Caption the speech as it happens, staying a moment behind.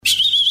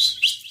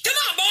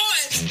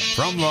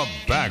From the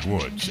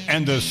backwoods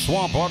and the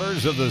swamp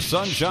waters of the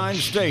Sunshine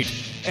State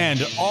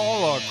and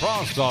all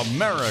across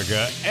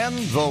America and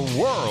the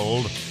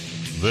world,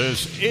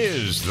 this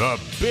is the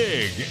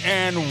Big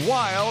and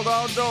Wild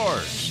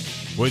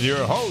Outdoors with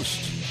your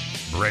host,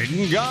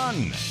 Braden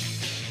Gunn,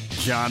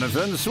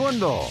 Jonathan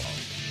Swindle,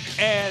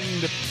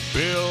 and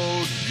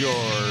Bill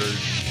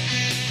George.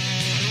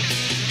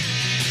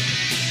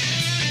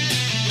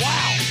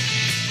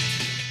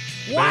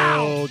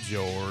 Wow! Bill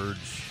George.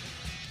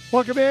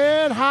 Welcome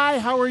in. Hi,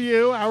 how are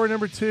you? Hour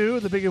number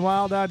 2, the Big and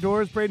Wild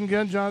Outdoors. Braden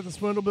Gunn, Jonathan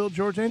Swindle, Bill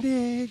George, and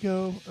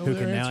Diego. Who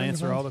can now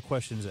answer all the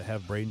questions that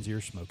have Braden's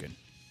ears smoking.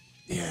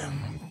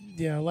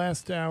 Yeah,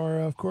 last hour,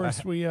 of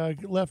course, we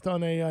left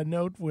on a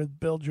note with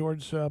Bill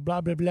George, blah,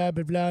 blah, blah,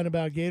 blah, blah,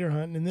 about gator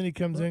hunting. And then he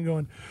comes in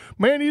going,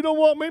 man, you don't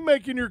want me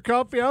making your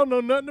coffee. I don't know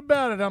nothing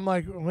about it. I'm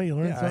like, well, you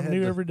learn something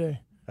new every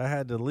day. I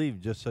had to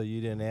leave just so you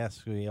didn't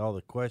ask me all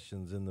the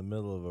questions in the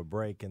middle of a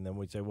break. And then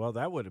we'd say, well,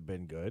 that would have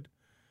been good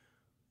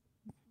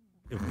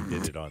if we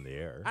did it on the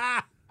air.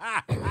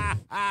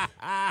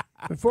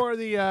 Before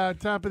the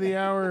top of the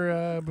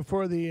hour,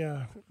 before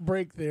the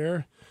break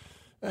there,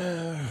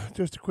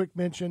 just a quick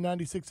mention,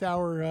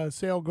 96-hour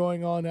sale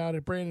going on out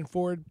at Brandon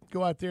Ford.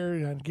 Go out there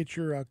and get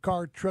your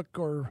car, truck,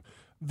 or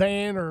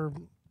van, or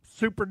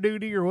Super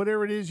Duty, or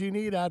whatever it is you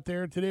need out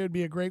there. Today would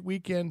be a great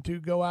weekend to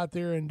go out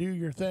there and do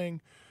your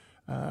thing.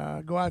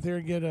 Go out there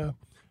and get a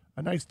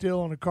nice deal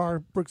on a car.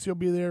 Brooks will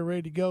be there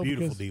ready to go.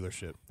 Beautiful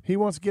dealership. He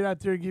wants to get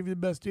out there and give you the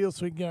best deal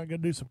so he can get out and go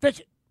do some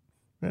fishing.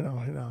 You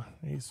know,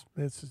 it's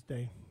his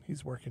day.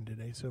 He's working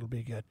today, so it'll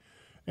be good.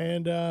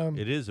 And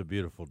it is a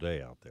beautiful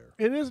day out there.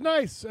 It is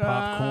nice.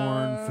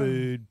 Popcorn,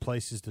 food,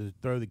 places to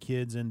throw the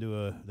kids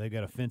into they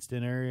got a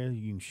fenced-in area.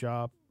 You can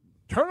shop.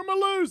 Turn them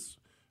loose.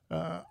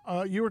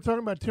 You were talking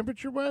about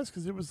temperature-wise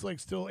because it was like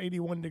still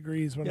 81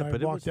 degrees when I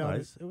walked out.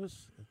 Nice.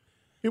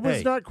 It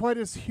was not quite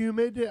as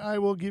humid, I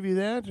will give you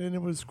that, and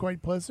it was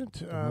quite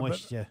pleasant.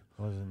 Moisture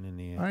wasn't in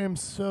the air. I am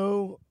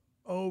so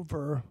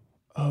over.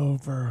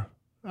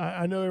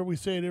 I know we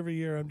say it every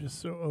year. I'm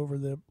just so over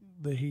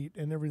the heat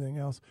and everything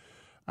else.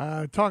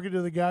 Talking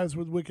to the guys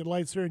with Wicked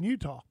Lights there in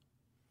Utah,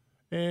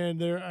 and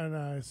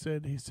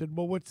he said,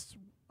 well,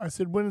 I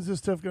said, when is this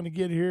stuff going to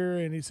get here?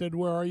 And he said,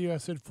 where are you? I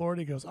said,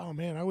 Florida. He goes, oh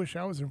man, I wish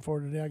I was in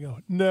Florida today. I go,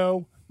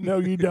 no,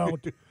 you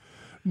don't.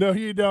 No,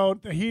 you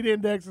don't. The heat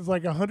index is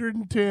like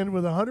 110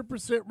 with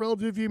 100%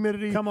 relative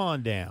humidity. Come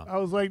on down. I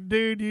was like,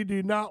 dude, you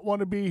do not want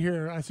to be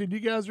here. I said, you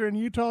guys are in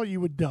Utah,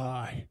 you would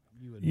die.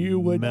 You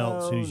would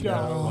melt as soon as you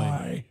got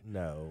die.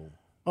 No.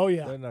 Oh,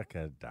 yeah. They're not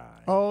going to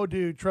die. Oh,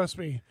 dude, trust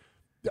me.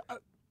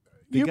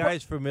 The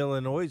guys from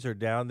Illinois are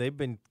down. They've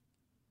been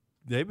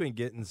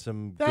getting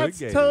some That's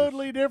good gators.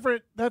 totally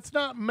different. That's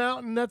not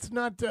mountain. That's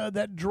not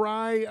that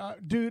dry.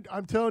 Dude,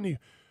 I'm telling you.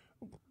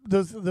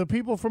 The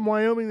people from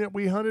Wyoming that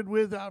we hunted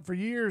with for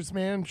years,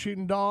 man,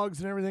 shooting dogs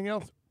and everything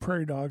else,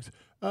 prairie dogs,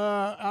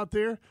 out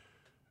there,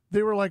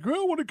 they were like, well,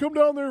 I want to come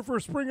down there for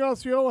a spring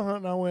Osceola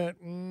hunt. And I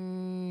went,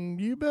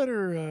 you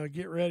better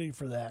get ready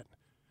for that.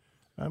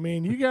 I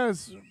mean, you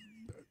guys,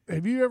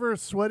 have you ever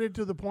sweated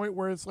to the point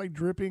where it's like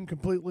dripping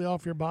completely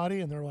off your body?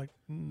 And they're like,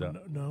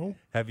 no.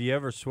 Have you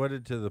ever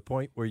sweated to the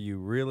point where you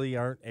really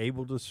aren't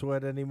able to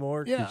sweat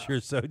anymore because you're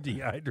so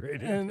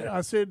dehydrated? And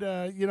I said,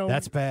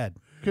 that's bad.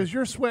 Because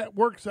your sweat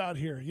works out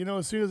here.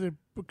 As soon as it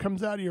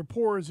comes out of your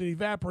pores, it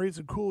evaporates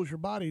and cools your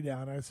body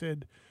down. I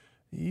said,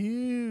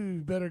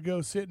 you better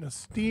go sit in a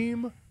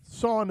steam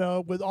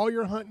sauna with all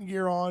your hunting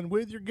gear on,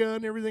 with your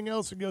gun, everything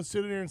else, and go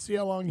sit in there and see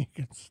how long you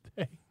can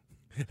stay.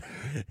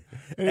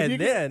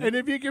 And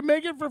if you can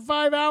make it for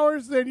 5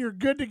 hours, then you're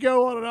good to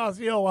go on an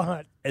Osceola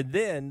hunt. And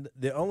then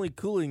the only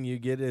cooling you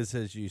get is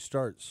as you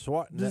start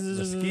swatting at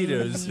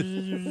mosquitoes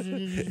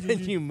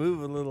and you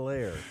move a little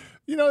air.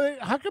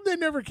 How come they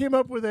never came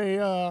up with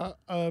a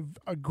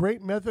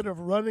great method of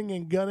running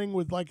and gunning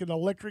with like an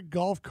electric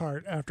golf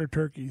cart after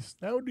turkeys?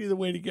 That would be the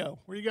way to go.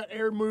 Where you got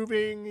air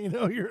moving,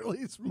 you're at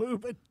least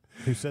moving.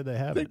 Who said they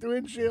haven't? Take the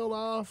windshield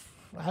off.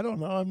 I don't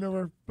know. I've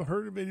never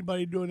heard of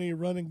anybody doing any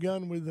run and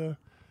gun with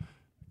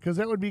because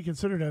that would be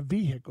considered a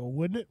vehicle,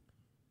 wouldn't it?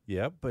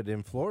 Yep, but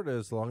in Florida,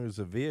 as long as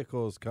the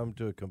vehicle has come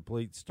to a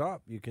complete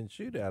stop, you can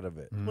shoot out of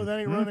it. Well, that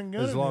ain't run and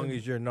gun. As long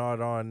as you're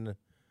not on,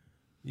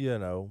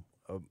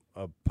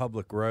 a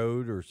public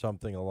road or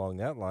something along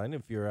that line.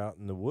 If you're out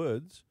in the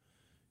woods.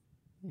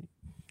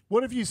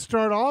 What if you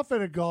start off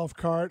in a golf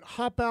cart,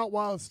 hop out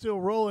while it's still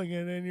rolling,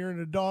 and then you're in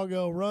a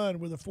doggo run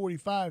with a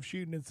 45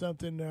 shooting at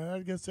something? I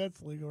guess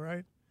that's legal,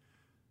 right?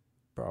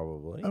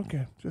 Probably.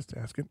 Okay, just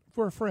asking.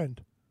 For a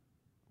friend.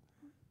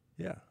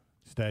 Yeah.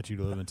 Statute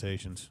of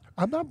limitations.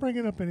 I'm not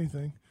bringing up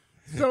anything.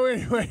 So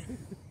anyway,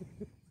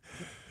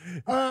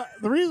 the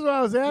reason why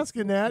I was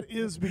asking that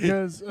is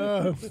because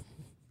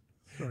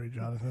sorry,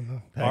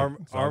 Jonathan.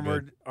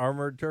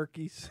 Armored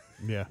turkeys.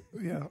 Yeah.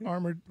 Yeah,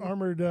 armored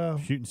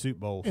shooting suit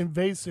bowls.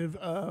 invasive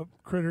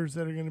critters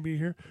that are going to be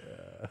here.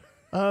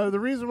 The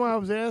reason why I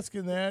was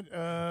asking that,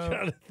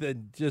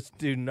 Jonathan, just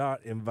do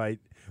not invite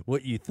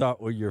what you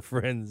thought were your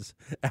friends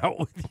out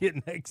with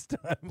you next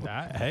time.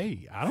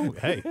 I'm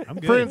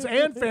good. friends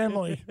and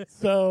family,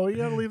 so you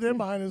got to leave them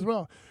behind as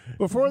well.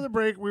 Before the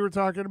break, we were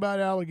talking about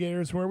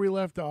alligators. Where we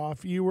left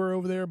off, you were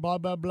over there, blah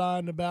blah blah,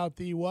 and about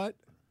the what?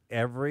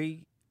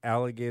 Every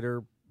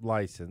alligator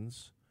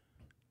license,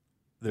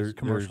 there's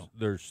commercial.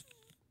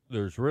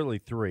 There's really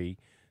three.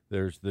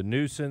 There's the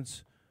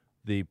nuisance,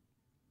 the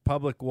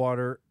public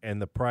water,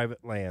 and the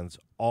private lands.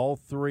 All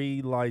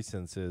three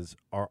licenses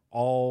are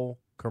all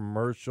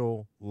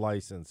commercial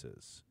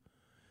licenses.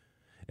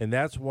 And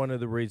that's one of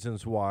the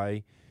reasons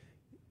why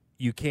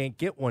you can't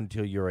get one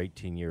till you're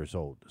 18 years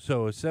old.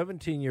 So a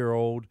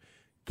 17-year-old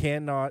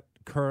cannot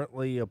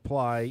currently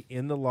apply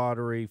in the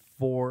lottery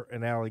for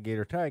an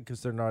alligator tag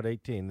because they're not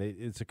 18.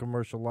 It's a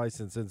commercial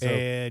license. And so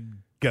And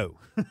go.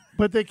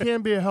 But they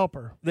can be a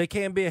helper. they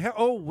can be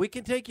we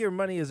can take your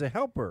money as a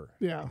helper.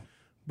 Yeah.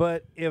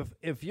 But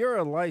if you're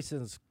a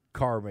licensed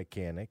car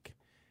mechanic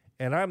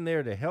and I'm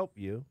there to help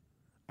you,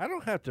 I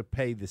don't have to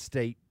pay the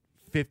state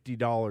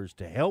 $50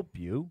 to help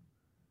you.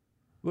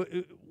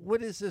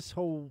 What is this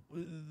whole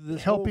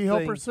this Helpy whole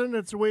thing? Helperson.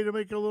 It's a way to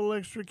make a little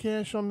extra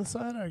cash on the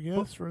side, I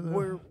guess. For the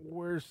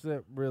Where's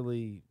that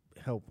really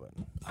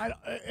helping?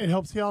 it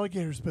helps the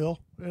alligators, Bill.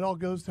 It all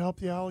goes to help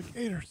the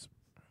alligators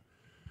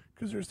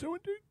because they're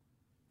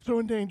so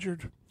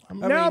endangered.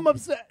 I'm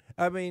upset.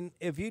 I mean,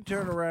 if you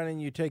turn around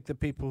and you take the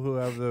people who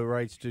have the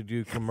rights to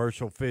do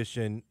commercial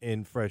fishing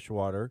in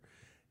freshwater,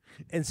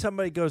 and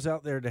somebody goes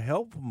out there to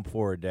help them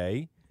for a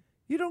day,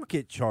 you don't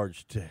get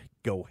charged to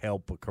go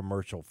help a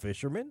commercial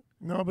fisherman.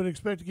 No, but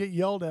expect to get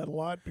yelled at a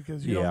lot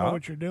because you don't Yeah. know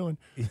what you're doing.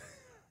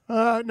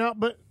 No,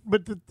 but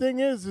the thing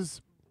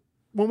is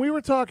when we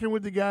were talking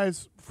with the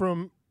guys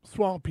from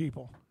Swamp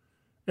People,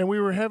 and we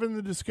were having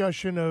the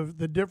discussion of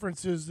the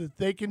differences that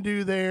they can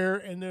do there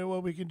and then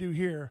what we can do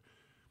here,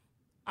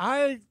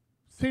 I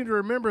seem to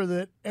remember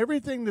that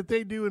everything that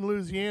they do in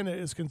Louisiana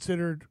is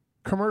considered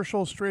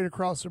commercial straight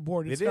across the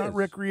board. It's It not is.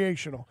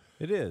 recreational.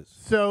 It is.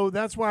 So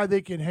that's why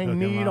they can hang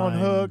Hook and meat on line,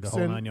 hooks the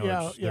whole and 9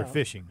 yards. yeah. They're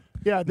fishing.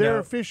 Yeah, they're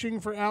Now- fishing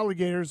for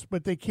alligators,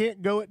 but they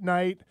can't go at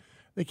night.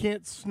 They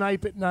can't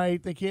snipe at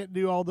night. They can't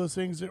do all those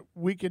things that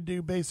we could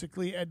do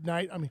basically at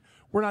night. I mean,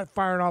 we're not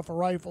firing off a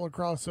rifle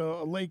across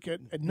a lake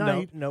at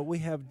night. No, we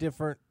have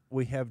different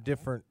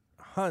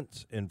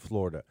hunts in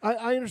Florida.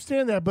 I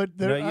understand that, but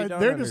No, you don't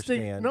their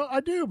understand. No, I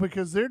do,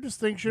 because their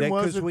distinction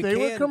was Because that they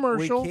were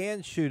commercial. We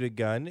can shoot a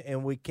gun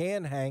and we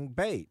can hang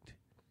bait.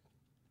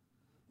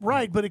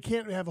 Right, but it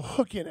can't have a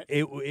hook in it.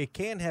 It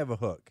can have a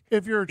hook.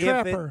 If you're a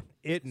trapper.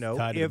 Tied to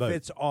the if boat.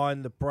 it's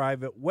on the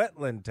private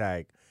wetland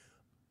tag.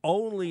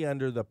 Only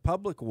under the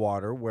public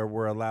water where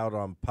we're allowed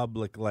on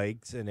public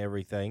lakes and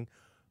everything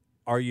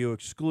are you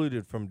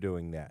excluded from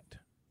doing that.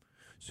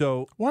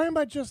 So Why am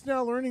I just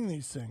now learning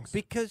these things?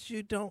 because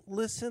you don't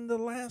listen the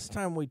last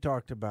time we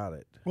talked about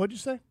it. What'd you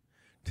say?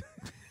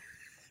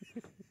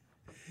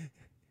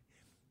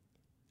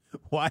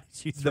 Why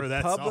did you throw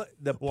that salt?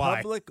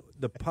 Why?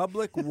 The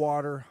public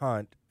water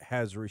hunt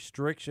has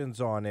restrictions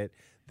on it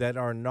that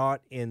are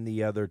not in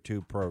the other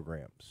two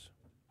programs.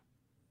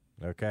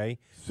 Okay?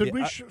 Should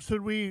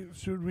we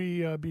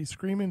be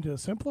screaming to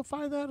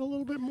simplify that a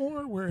little bit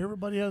more, where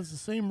everybody has the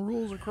same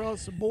rules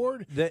across the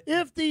board?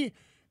 If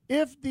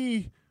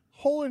the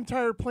whole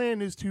entire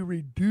plan is to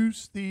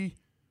reduce the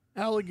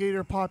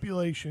alligator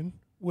population,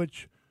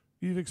 which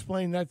you've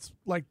explained that's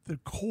like the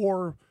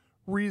core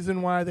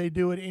reason why they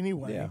do it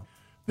anyway, Yeah.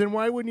 then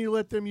why wouldn't you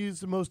let them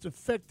use the most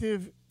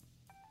effective,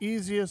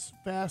 easiest,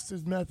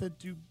 fastest method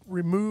to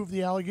remove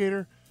the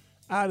alligator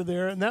out of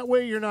there? And that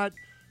way you're not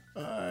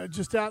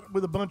just out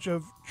with a bunch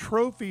of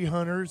trophy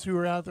hunters who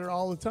are out there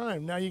all the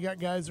time. Now you got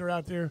guys that are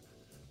out there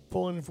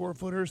pulling in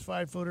 4-footers,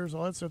 5-footers,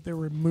 all that stuff. They're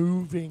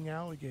removing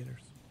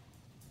alligators.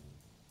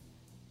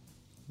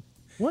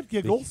 What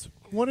giggles?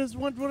 What did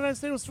I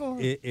say was wrong?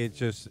 It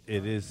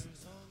is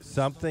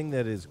something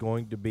that is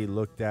going to be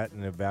looked at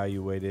and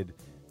evaluated.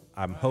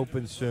 I'm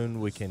hoping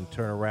soon we can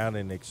turn around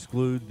and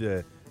exclude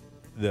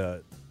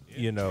the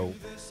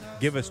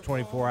give us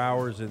 24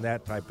 hours and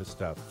that type of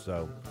stuff.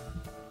 So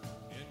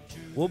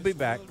we'll be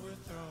back.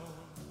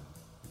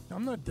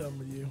 I'm not done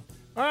with you.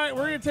 All right,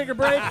 we're going to take a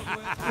break.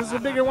 This is a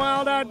Big and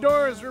Wild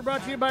Outdoors. We're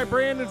brought to you by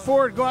Brandon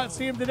Ford. Go out and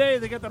see them today.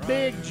 They got the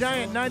big,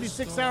 giant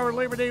 96-hour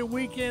Labor Day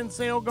weekend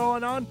sale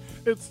going on.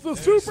 It's the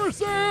super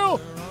sale.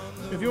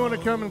 If you want to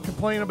come and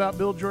complain about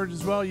Bill George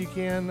as well, you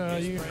can.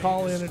 You can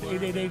call in at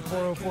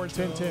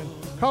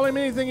 888-404-1010. Call him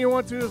anything you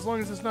want to, as long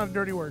as it's not a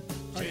dirty word.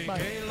 All right,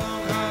 bye.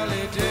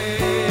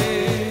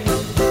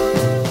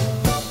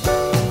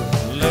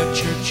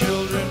 Let your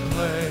children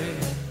play.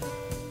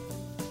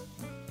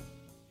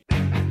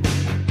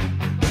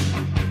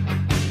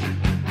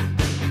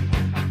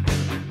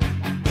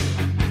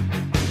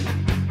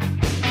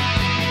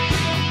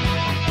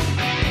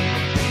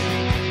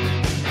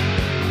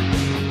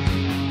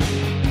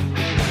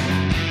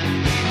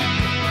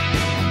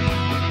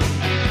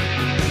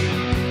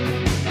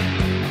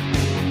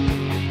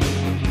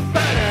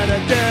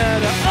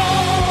 Ba-da-da-da-da.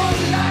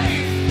 Oh,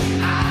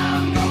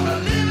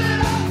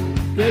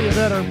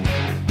 better.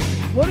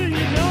 What are you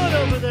doing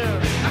over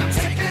there? I'm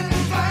taking the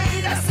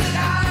fight. I said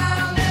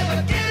I'll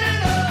never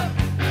give up.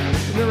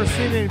 I've never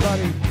seen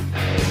anybody.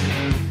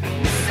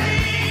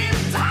 Same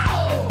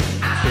tall.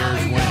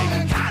 Bears I'm winning. young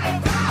and kind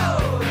of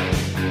proud.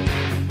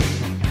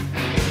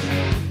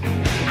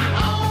 I'm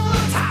on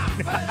the top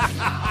as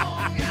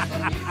long as the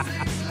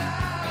music's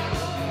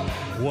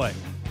loud. What?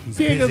 He's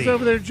Diego's busy.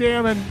 over there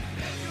jamming,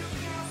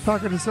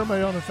 talking to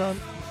somebody on the phone.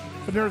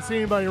 I've never seen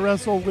anybody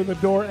wrestle with a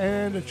door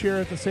and a chair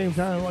at the same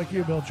time like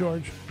you, Bill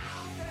George.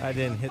 I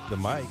didn't hit the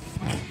mic.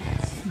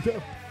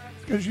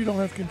 Because you don't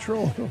have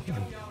control.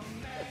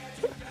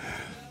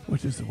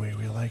 Which is the way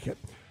we like it.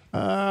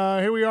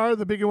 Here we are,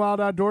 the Big and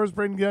Wild Outdoors.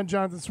 Braden Gunn,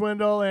 Jonathan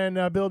Swindle,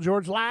 and Bill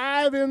George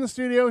live in the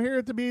studio here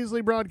at the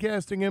Beasley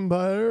Broadcasting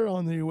Empire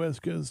on the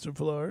west coast of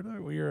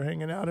Florida. We are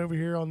hanging out over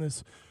here on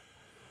this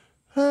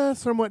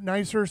somewhat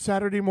nicer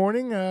Saturday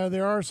morning.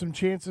 There are some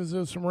chances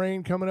of some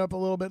rain coming up a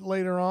little bit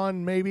later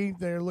on, maybe.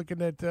 They're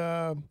looking at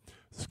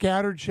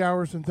scattered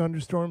showers and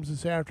thunderstorms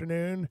this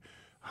afternoon.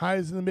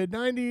 Highs in the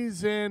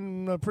mid-90s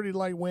and a pretty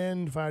light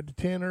wind, 5 to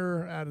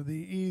 10er out of the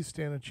east,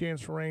 and a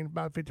chance for rain,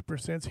 about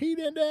 50%. Heat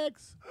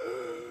index,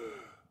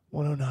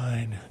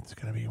 109. It's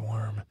going to be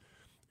warm.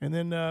 And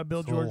then Bill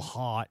It's a little George,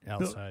 hot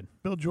outside.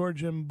 Bill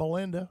George and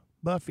Belinda,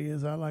 Buffy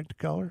as I like to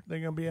call her, they're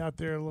going to be out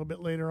there a little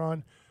bit later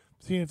on,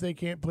 seeing if they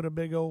can't put a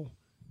big old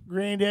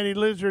granddaddy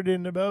lizard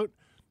in the boat.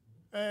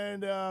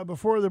 And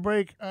before the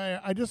break,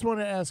 I just want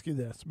to ask you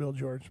this, Bill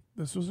George.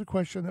 This was a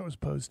question that was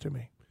posed to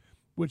me,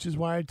 which is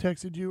why I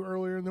texted you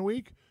earlier in the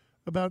week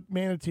about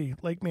Manatee,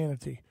 Lake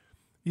Manatee.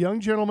 Young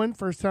gentleman,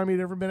 first time he'd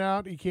ever been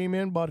out. He came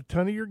in, bought a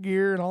ton of your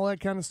gear and all that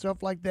kind of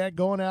stuff like that,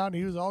 going out, and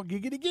he was all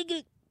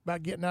giggity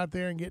about getting out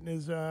there and getting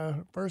his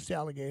first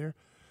alligator.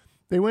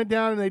 They went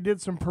down and they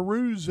did some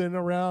perusing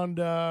around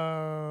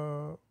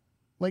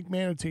Lake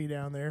Manatee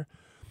down there,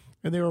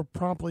 and they were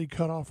promptly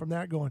cut off from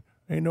that, going,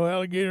 ain't no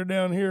alligator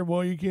down here,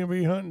 boy. You can't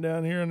be hunting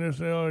down here in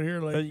this out here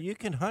lake. But you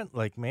can hunt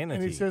like manatee.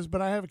 And he says,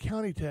 but I have a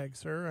county tag,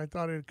 sir. I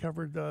thought it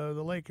covered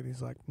the lake. And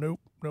he's like, nope,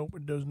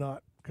 it does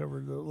not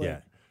cover the lake. Yeah.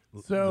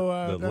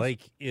 So the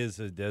lake is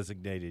a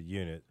designated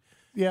unit.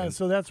 Yeah,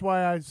 so that's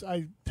why I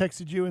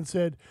texted you and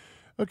said,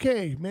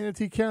 okay,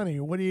 Manatee County,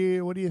 what do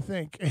you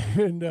think?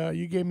 And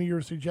you gave me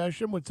your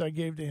suggestion, which I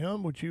gave to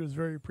him, which he was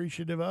very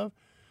appreciative of.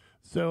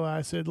 So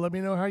I said, let me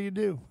know how you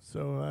do.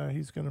 So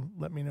he's going to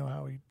let me know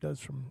how he does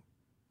from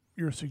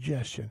your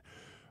suggestion.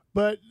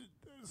 But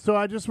so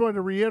I just wanted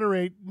to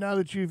reiterate, now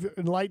that you've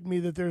enlightened me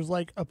that there's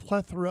like a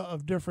plethora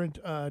of different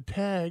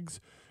tags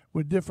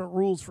with different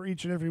rules for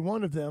each and every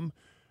one of them,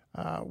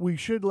 we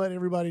should let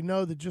everybody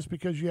know that just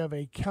because you have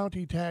a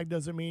county tag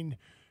doesn't mean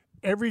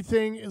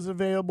everything is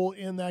available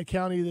in that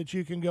county that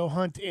you can go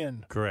hunt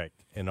in.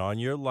 Correct. And on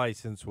your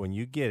license, when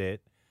you get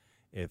it,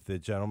 if the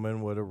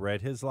gentleman would have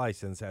read his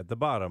license at the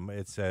bottom,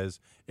 it says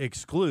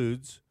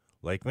excludes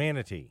Lake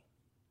Manatee.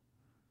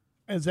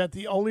 Is that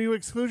the only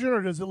exclusion,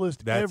 or does it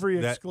list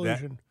every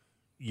exclusion?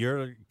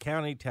 Your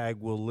county tag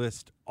will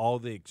list all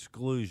the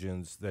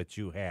exclusions that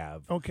you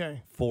have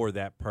Okay. for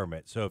that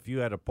permit. So if you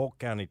had a Polk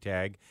County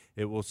tag,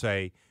 it will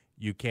say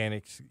you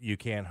can't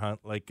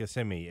hunt Lake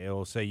Kissimmee. It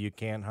will say you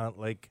can't hunt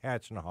Lake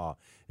Hatchinahaw.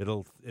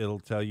 It'll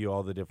tell you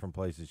all the different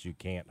places you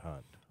can't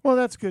hunt. Well,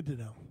 that's good to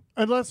know.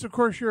 Unless, of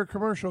course, you're a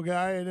commercial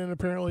guy, and then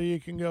apparently you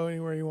can go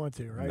anywhere you want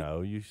to, right?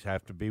 No, you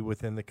have to be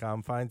within the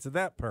confines of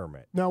that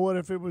permit. Now, what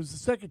if it was the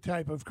second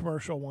type of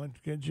commercial one?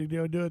 Could you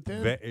do it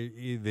then?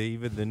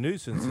 Even the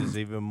nuisance is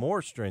even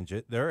more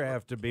stringent. They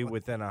have to be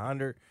within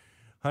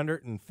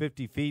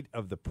 150 feet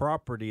of the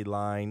property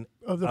line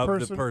Of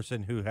the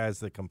person who has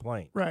the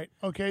complaint. Right.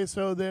 Okay,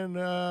 so then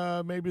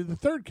maybe the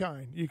third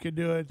kind. You could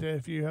do it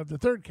if you have the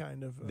third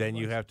kind of. Then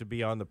you have to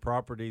be on the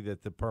property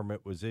that the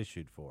permit was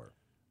issued for.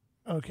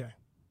 Okay.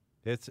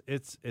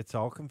 It's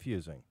all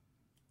confusing.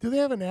 Do they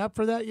have an app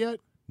for that yet?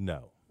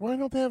 No. Why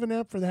don't they have an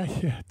app for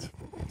that yet?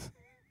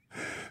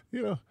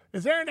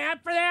 Is there an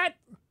app for that?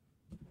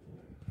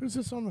 Who's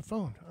this on the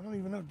phone? I don't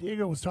even know.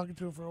 Diego was talking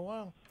to him for a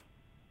while.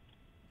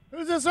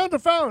 Who's this on the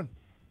phone?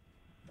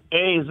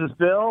 Hey, is this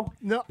Bill?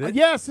 No.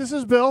 Yes, this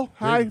is Bill.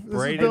 Hi, There's this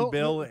Braden, is Bill.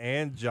 Bill,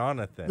 and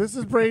Jonathan. This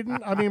is Braden.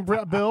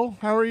 Bill.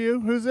 How are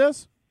you? Who's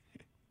this?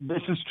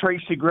 This is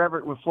Tracy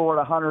Grevert with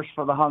Florida Hunters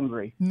for the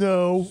Hungry.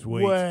 No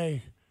Sweet.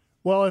 way.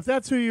 Well, if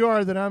that's who you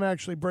are, then I'm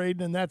actually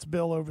Braden, and that's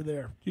Bill over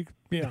there.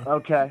 Yeah.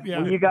 Okay. Yeah.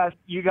 Well,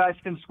 you guys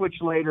can switch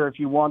later if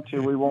you want to.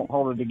 We won't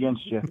hold it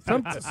against you.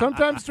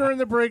 Sometimes during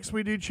the breaks,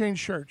 we do change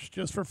shirts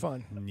just for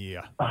fun.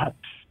 Yeah.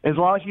 As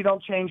long as you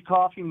don't change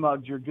coffee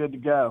mugs, you're good to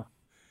go.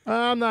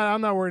 I'm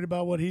not worried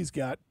about what he's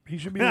got. He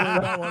should be worried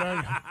about what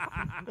I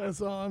got.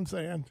 That's all I'm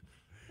saying.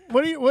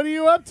 What are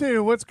you up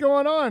to? What's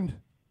going on?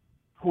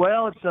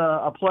 Well, it's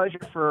a pleasure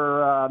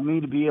for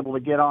me to be able to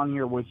get on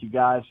here with you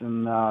guys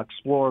and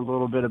explore a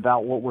little bit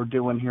about what we're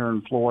doing here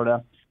in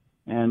Florida,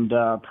 and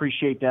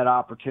appreciate that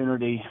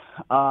opportunity.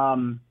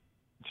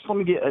 Just let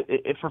me get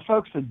for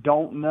folks that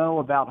don't know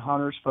about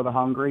Hunters for the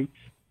Hungry,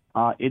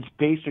 it's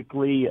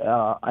basically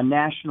a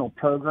national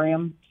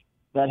program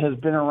that has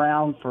been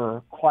around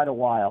for quite a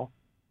while.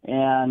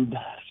 And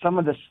some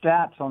of the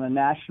stats on a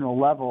national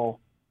level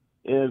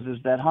is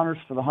that Hunters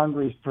for the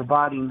Hungry is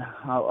providing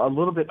a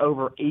little bit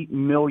over 8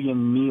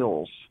 million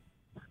meals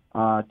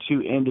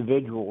to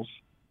individuals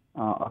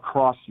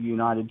across the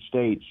United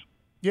States.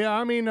 Yeah,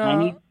 I mean,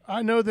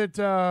 I know that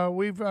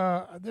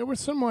there was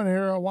someone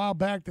here a while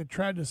back that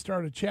tried to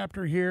start a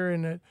chapter here,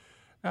 and it,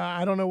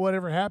 I don't know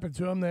whatever happened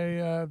to them.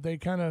 They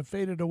kind of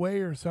faded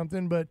away or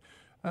something. But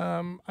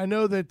I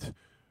know that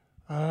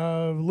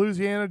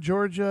Louisiana,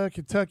 Georgia,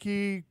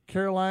 Kentucky,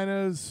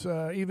 Carolinas,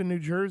 even New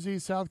Jersey,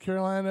 South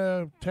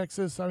Carolina,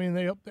 Texas. I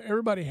mean,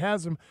 everybody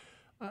has them.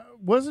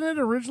 Wasn't it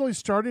originally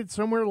started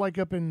somewhere like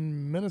up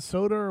in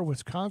Minnesota or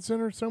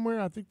Wisconsin or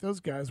somewhere? I think those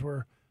guys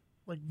were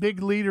like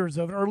big leaders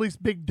of it, or at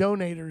least big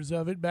donators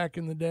of it back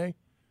in the day.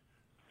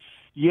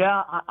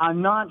 Yeah,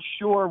 I'm not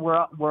sure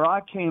where I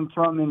came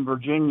from in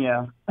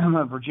Virginia.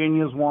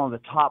 Virginia is one of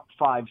the top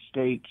 5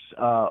 states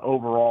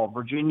overall.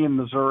 Virginia,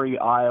 Missouri,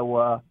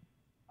 Iowa,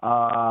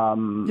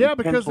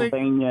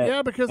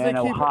 Pennsylvania, because and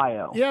they keep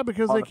Ohio. Yeah,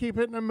 because they keep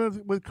hitting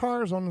them with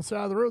cars on the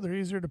side of the road. They're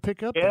easier to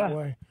pick up that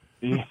way.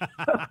 Yeah.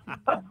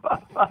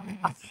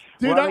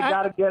 Dude, well, we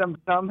got to get them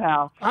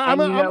somehow. And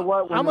you know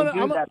what? When they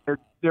do that,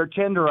 they're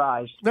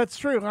tenderized. That's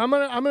true. I'm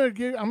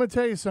gonna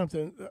tell you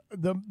something.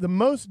 The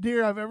most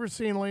deer I've ever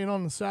seen laying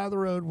on the side of the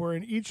road were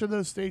in each of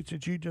those states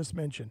that you just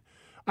mentioned.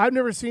 I've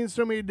never seen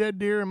so many dead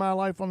deer in my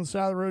life on the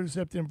side of the road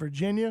except in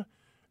Virginia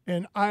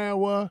and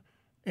Iowa,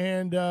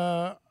 and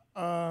the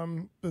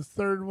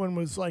third one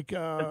was like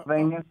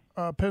Pennsylvania.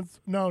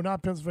 No,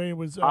 not Pennsylvania. It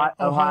was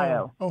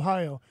Ohio.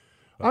 Ohio.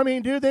 I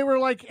mean, dude, they were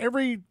like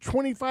every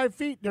 25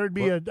 feet there'd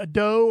be a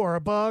doe or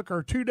a buck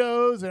or 2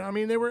 does, and I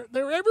mean they were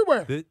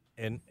everywhere.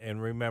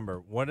 And remember,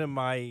 one of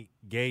my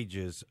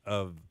gauges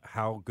of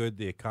how good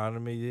the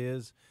economy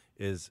is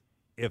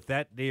if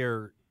that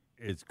deer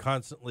is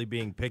constantly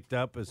being picked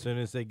up as soon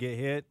as they get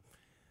hit,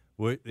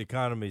 the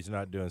economy's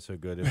not doing so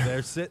good. If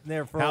they're sitting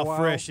there for a while,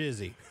 how fresh is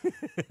he?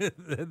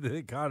 the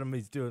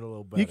economy's doing a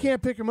little better. You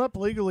can't pick them up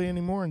legally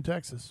anymore in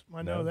Texas.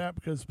 I know that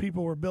because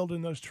people were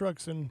building those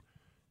trucks and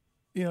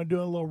doing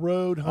a little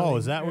road hunting. Oh,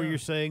 is that where you're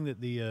saying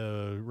that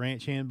the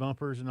ranch hand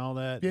bumpers and all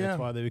that? Yeah. That's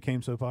why they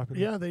became so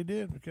popular? Yeah, they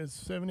did, because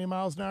 70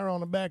 miles an hour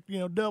on the back,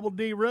 double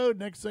D road.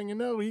 Next thing you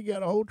know, you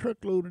got a whole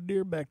truckload of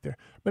deer back there.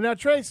 But now,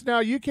 Trace,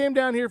 you came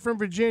down here from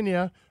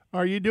Virginia.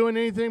 Are you doing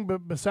anything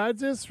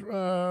besides this,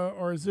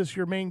 or is this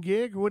your main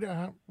gig?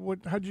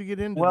 How'd you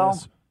get into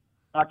this?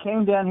 I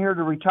came down here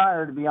to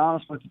retire, to be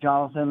honest with you,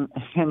 Jonathan,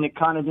 and it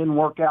kind of didn't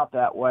work out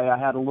that way. I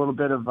had a little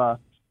bit of a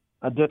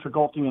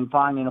difficulty in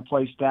finding a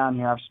place down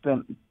here. I've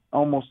spent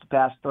almost the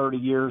past 30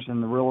 years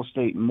in the real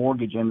estate and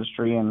mortgage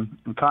industry and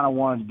kind of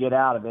wanted to get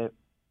out of it.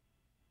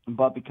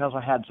 But because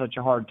I had such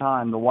a hard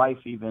time, the wife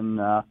even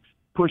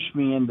pushed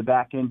me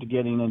back into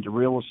getting into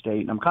real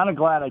estate. And I'm kind of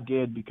glad I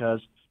did,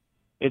 because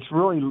it's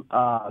really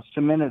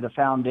cemented a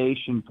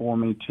foundation for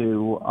me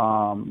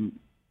to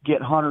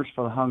get Hunters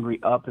for the Hungry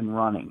up and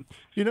running.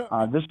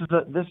 This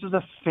is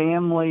a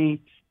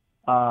family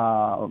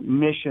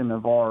mission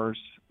of ours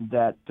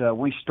that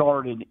we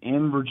started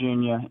in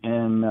Virginia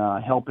and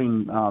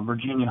helping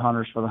Virginia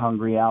Hunters for the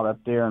Hungry out up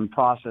there and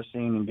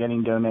processing and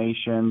getting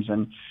donations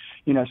and,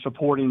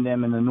 supporting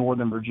them in the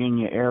Northern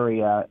Virginia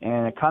area.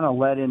 And it kind of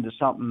led into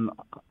something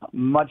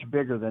much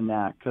bigger than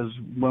that, because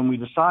when we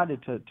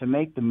decided to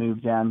make the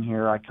move down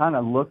here, I kind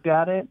of looked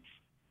at it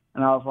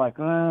and I was like,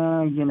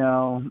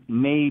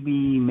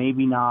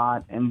 maybe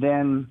not. And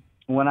then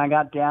when I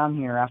got down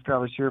here, after I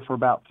was here for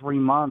about 3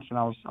 months and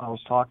I was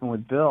talking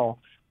with Bill,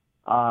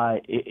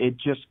 it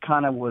just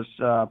kind of was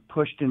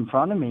pushed in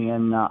front of me,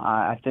 and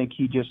I think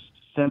he just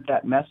sent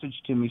that message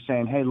to me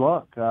saying, hey,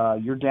 look,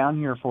 you're down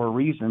here for a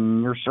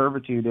reason. Your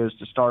servitude is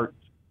to start,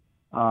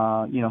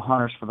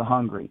 Hunters for the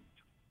Hungry.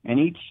 And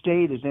each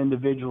state is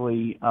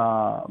individually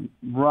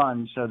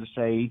run, so to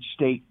say. Each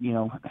state,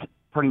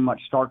 pretty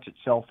much starts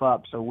itself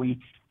up. So we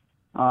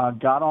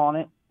got on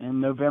it in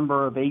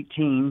November of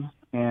 18,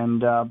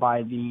 and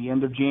by the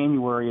end of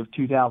January of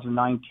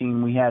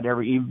 2019, we had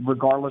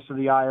regardless of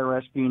the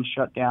IRS being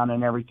shut down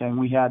and everything,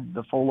 we had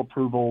the full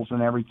approvals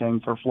and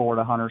everything for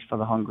Florida Hunters for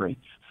the Hungry.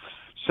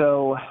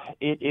 So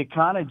it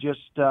kind of just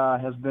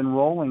has been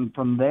rolling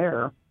from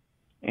there.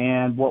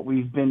 And what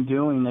we've been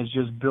doing is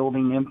just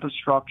building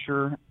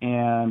infrastructure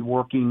and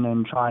working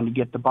and trying to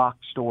get the box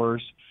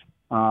stores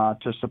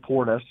to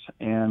support us.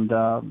 And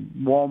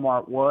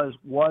Walmart was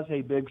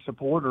a big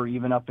supporter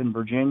even up in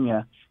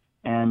Virginia.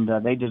 And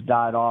they just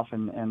died off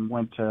and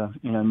went to,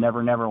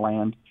 Never Never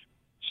Land.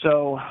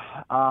 So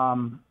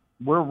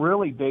we're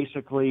really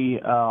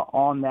basically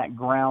on that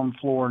ground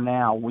floor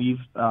now. We've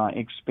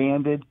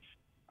expanded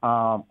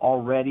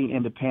already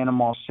into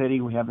Panama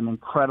City. We have an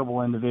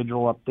incredible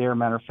individual up there.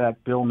 Matter of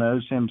fact, Bill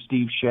knows him,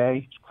 Steve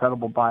Shea,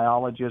 incredible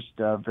biologist,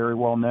 very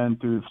well known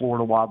through the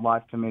Florida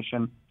Wildlife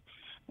Commission.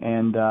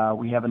 And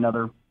we have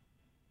another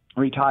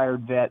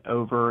retired vet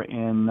over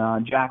in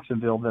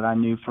Jacksonville that I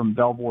knew from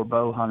Belvoir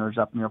Bow Hunters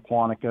up near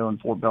Quantico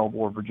and Fort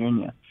Belvoir,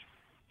 Virginia.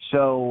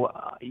 So,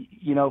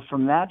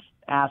 from that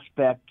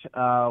aspect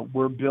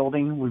we're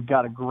building. We've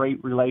got a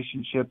great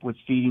relationship with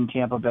Feeding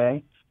Tampa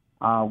Bay.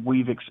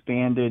 We've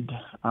expanded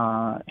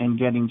and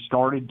getting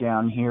started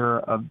down here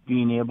of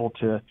being able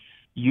to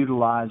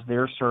utilize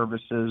their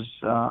services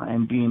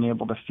and being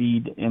able to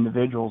feed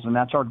individuals, and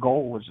that's our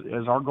goal.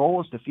 Is our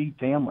goal is to feed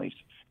families.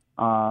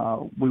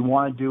 We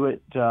want to do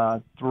it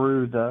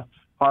through the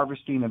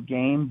harvesting of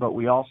game, but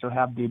we also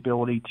have the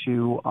ability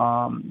to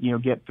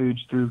get foods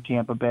through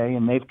Tampa Bay,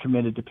 and they've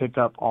committed to pick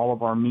up all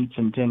of our meats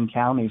in 10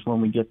 counties when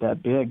we get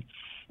that big.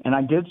 And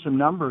I did some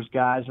numbers,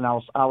 guys, and I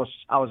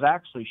was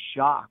actually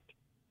shocked.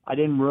 I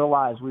didn't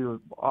realize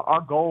our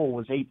goal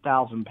was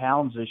 8,000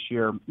 pounds this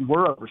year.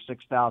 We're over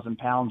 6,000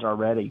 pounds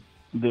already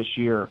this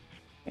year.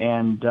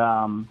 And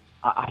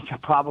I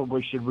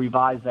probably should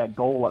revise that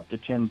goal up to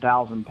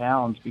 10,000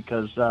 pounds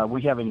because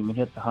we haven't even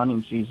hit the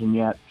hunting season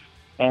yet.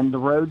 And the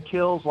road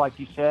kills, like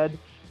you said,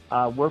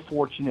 we're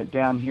fortunate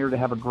down here to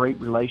have a great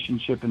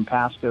relationship in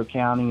Pasco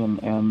County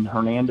and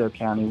Hernando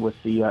County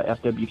with the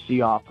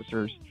FWC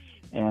officers.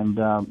 And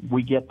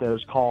we get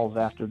those calls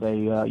after they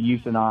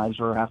euthanize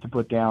or have to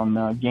put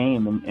down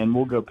game, and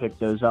we'll go pick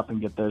those up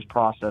and get those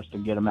processed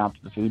and get them out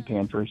to the food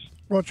pantries.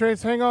 Well,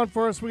 Trace, hang on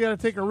for us. We got to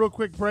take a real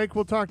quick break.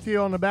 We'll talk to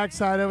you on the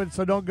backside of it,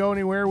 so don't go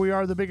anywhere. We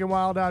are the Big and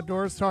Wild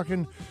Outdoors,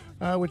 talking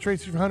with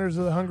Tracy from Hunters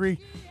of the Hungry.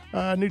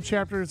 New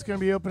chapter is going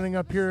to be opening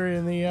up here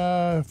in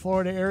the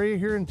Florida area,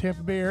 here in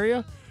Tampa Bay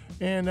area,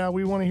 and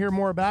we want to hear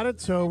more about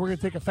it, so we're going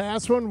to take a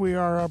fast one. We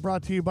are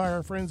brought to you by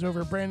our friends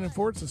over at Brandon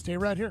Ford, so stay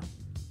right here.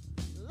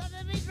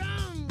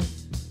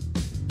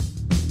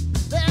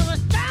 There were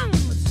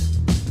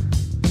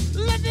stones.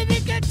 Let me be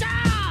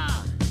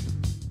guitar.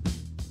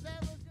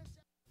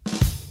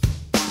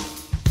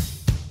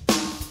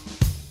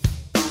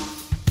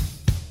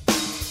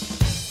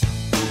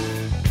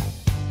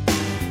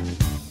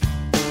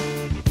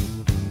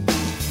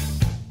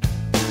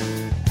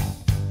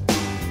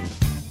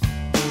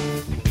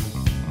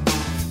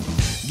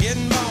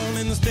 Getting born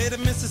in the state of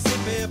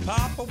Mississippi,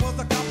 Papa was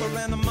a copper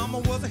and Mama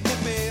was a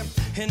hippie.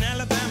 In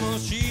Alabama,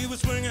 she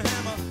was swinging a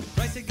hammer.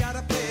 Price you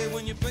gotta pay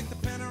when you break the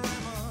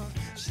panorama.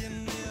 She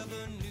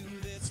never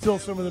knew that. Still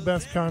some of the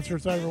best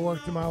concerts I ever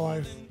worked in my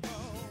life.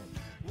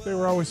 They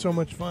were always so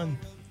much fun.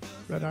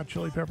 Red Hot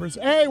Chili Peppers.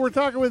 Hey, we're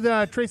talking with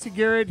Tracy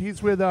Garrett.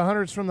 He's with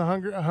Hunters for the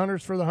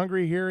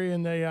Hungry here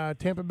in the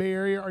Tampa Bay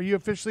area. Are you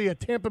officially a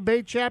Tampa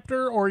Bay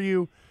chapter, or are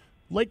you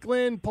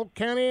Lakeland, Polk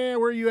County?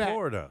 Where are you at?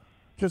 Florida.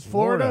 Just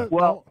Florida?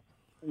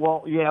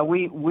 Well, yeah,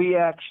 we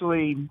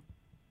actually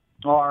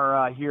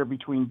are here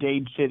between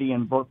Dade City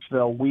and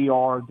Brooksville. We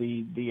are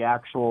the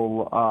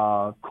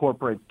actual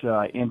corporate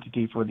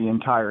entity for the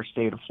entire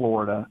state of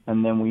Florida,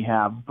 and then we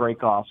have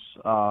breakoffs,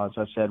 as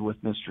I said, with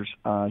Mr.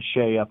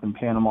 Shea up in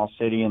Panama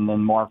City, and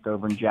then Mark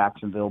over in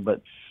Jacksonville.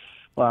 But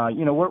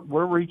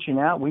we're reaching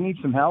out. We need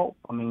some help.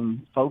 I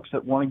mean, folks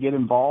that want to get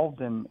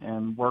involved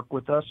and work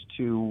with us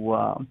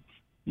to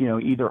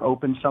either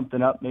open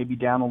something up, maybe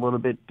down a little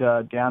bit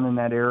down in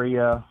that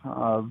area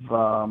of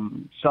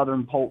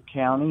southern Polk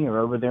County or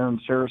over there in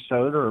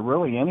Sarasota or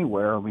really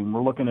anywhere. I mean,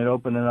 we're looking at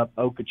opening up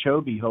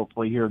Okeechobee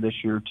hopefully here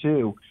this year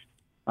too.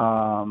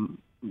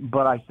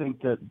 But I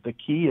think that the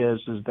key is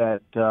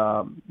that,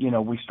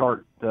 we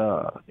start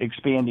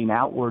expanding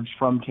outwards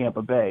from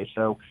Tampa Bay.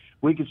 So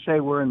we could say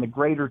we're in the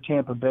greater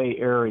Tampa Bay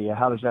area.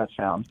 How does that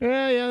sound?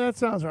 Yeah, that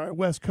sounds all right.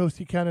 West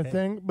Coasty kind of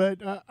thing.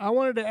 But I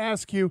wanted to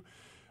ask you,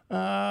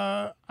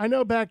 I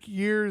know back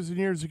years and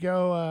years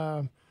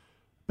ago,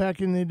 back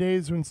in the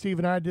days when Steve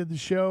and I did the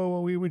show,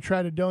 we would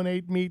try to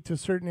donate meat to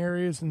certain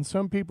areas, and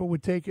some people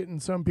would take it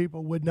and some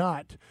people would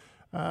not.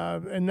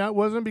 And that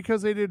wasn't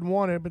because they didn't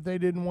want it, but they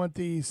didn't want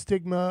the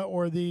stigma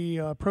or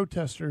the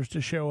protesters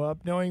to show up,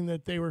 knowing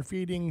that they were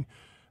feeding,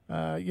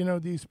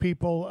 these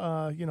people,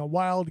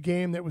 wild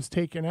game that was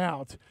taken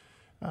out.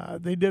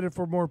 They did it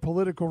for more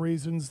political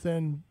reasons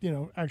than,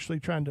 actually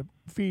trying to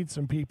feed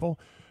some people.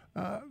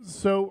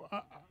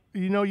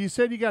 You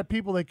said you got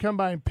people that come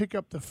by and pick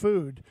up the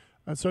food.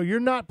 So you're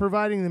not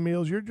providing the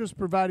meals. You're just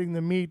providing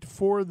the meat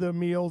for the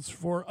meals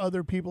for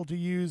other people to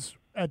use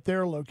at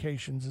their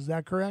locations. Is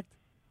that correct?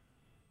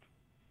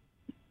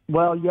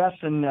 Well, yes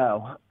and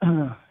no.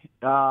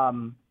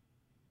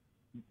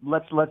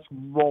 Let's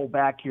roll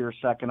back here a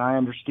second. I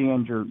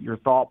understand your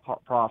thought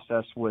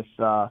process with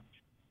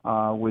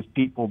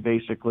people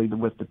basically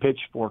with the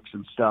pitchforks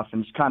and stuff.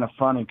 And it's kind of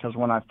funny because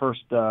when I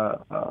first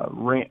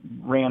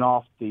ran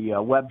off the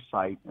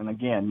website, and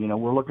again,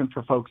 we're looking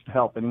for folks to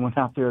help. Anyone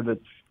out there that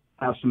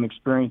have some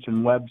experience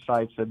in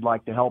websites that'd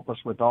like to help us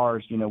with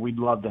ours, we'd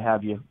love to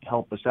have you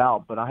help us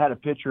out. But I had a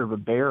picture of a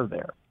bear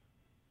there.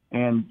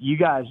 And you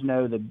guys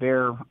know that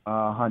bear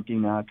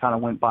hunting kind of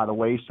went by the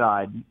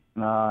wayside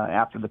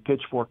after the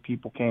pitchfork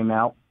people came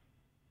out,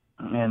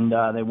 and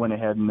they went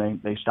ahead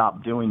and they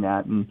stopped doing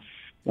that. And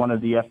one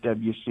of the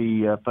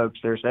FWC folks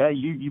there said, hey,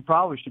 you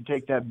probably should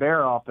take that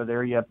bear off of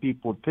there. You have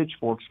people with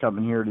pitchforks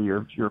coming here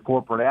to your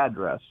corporate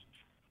address.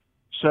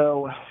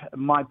 So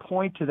my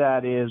point to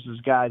that is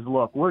guys,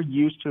 look, we're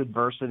used to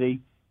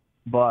adversity,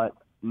 but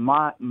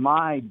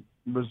my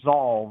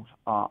resolve,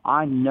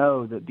 I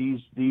know that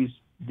these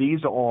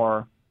these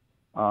are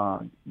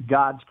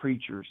God's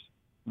creatures.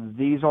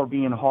 These are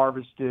being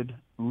harvested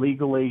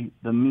legally.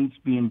 The meat's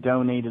being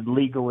donated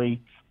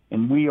legally,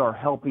 and we are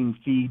helping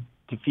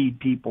feed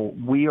people.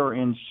 We are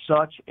in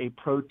such a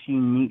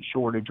protein meat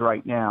shortage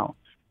right now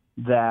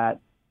that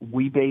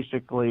we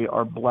basically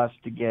are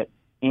blessed to get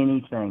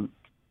anything.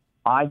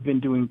 I've been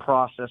doing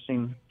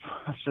processing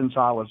since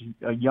I was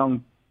a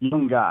young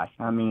guy.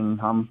 I mean,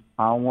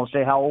 I don't want to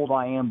say how old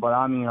I am, but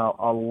I mean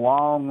a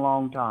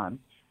long time.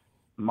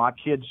 My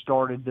kids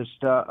started this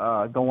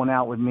stuff going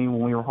out with me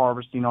when we were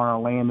harvesting on our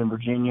land in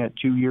Virginia at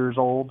 2 years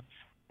old,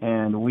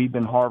 and we've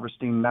been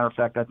harvesting. Matter of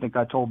fact, I think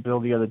I told Bill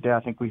the other day, I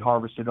think we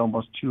harvested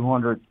almost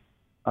 200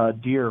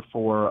 deer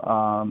for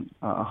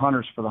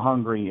Hunters for the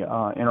Hungry in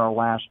our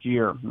last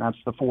year. And that's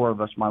the four of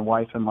us, my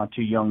wife and my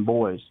two young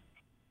boys.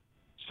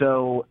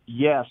 So,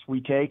 yes,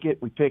 we take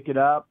it, we pick it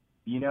up.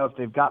 You know, if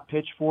they've got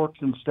pitchforks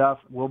and stuff,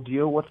 we'll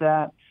deal with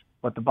that.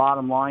 But the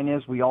bottom line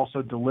is we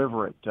also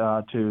deliver it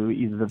to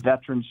either the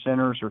veteran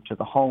centers or to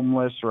the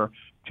homeless or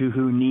to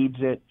who needs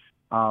it.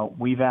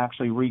 We've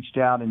actually reached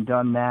out and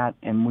done that,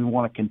 and we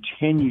want to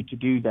continue to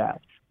do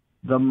that.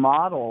 The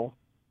model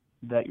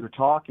that you're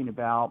talking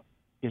about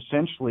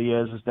essentially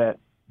is that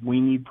we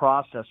need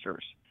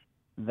processors.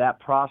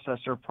 That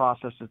processor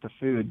processes the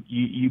food.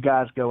 You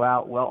guys go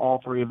out, well,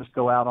 all three of us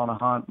go out on a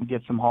hunt and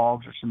get some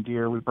hogs or some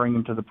deer. We bring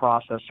them to the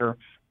processor.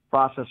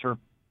 Processor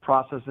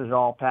processes it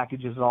all,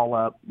 packages it all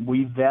up.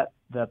 We vet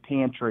the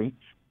pantry.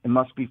 It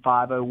must be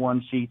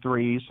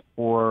 501c3s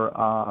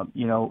or,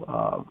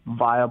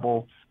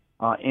 viable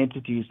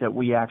entities that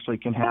we actually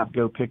can have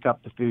go pick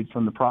up the food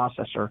from the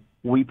processor.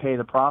 We pay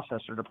the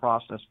processor to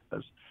process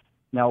those.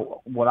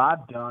 Now, what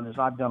I've done is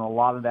I've done a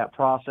lot of that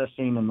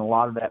processing and a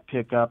lot of that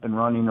pickup and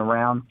running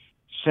around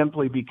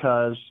simply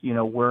because,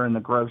 we're in the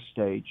growth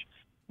stage.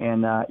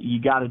 And you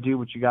got to do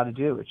what you got to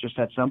do. It's just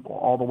that simple.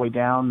 All the way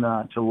down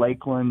to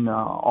Lakeland,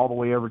 all the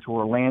way over to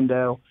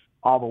Orlando,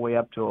 all the way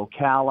up to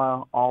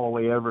Ocala, all the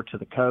way over to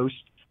the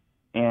coast.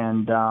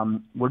 And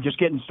we're just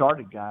getting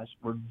started, guys.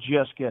 We're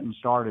just getting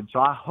started. So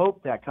I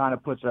hope that kind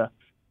of puts a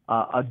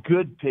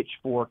good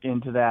pitchfork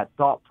into that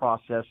thought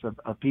process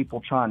of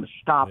people trying to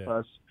stop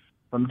us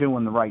from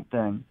doing the right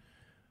thing.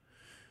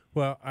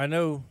 Well, I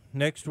know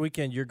next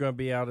weekend you're going to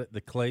be out at the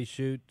clay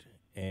shoot,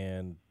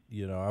 and,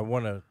 I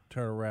want to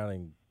turn around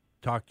and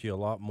talk to you a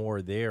lot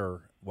more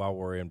there while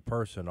we're in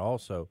person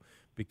also,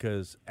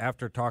 because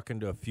after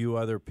talking to a few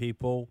other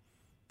people,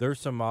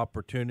 there's some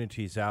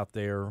opportunities out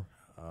there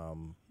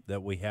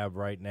that we have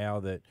right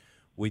now that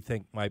we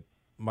think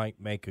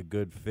might make a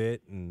good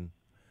fit, and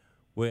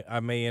I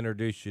may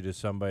introduce you to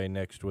somebody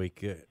next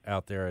week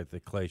out there at the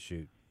clay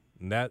shoot.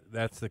 And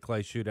that's the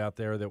clay shoot out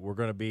there that we're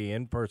going to be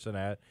in person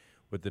at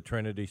with the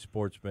Trinity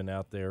Sportsmen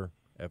out there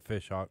at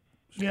Fishhawk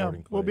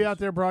Sporting Clays. We'll be out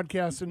there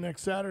broadcasting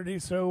next Saturday.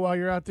 So while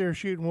you're out there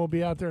shooting, we'll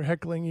be out there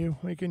heckling you,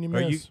 making you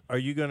miss. Are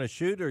you going to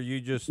shoot, or are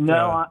you just?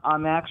 No,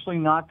 I'm actually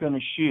not going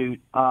to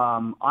shoot.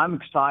 I'm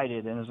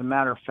excited, and as a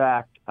matter of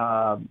fact,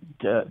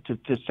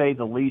 to say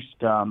the least,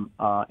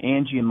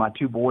 Angie and my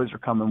two boys are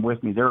coming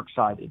with me. They're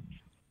excited,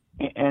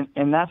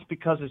 and that's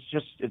because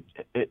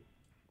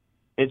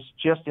it's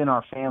just in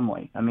our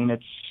family. I mean,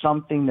 it's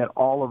something that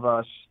all of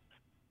us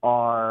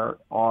are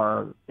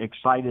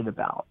excited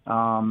about.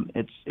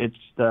 It's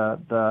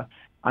the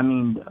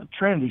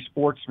Trinity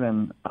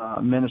Sportsman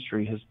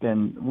Ministry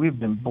we've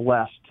been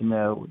blessed to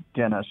know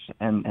Dennis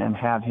and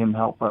have him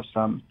help us.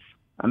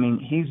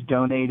 He's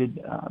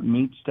donated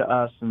meats to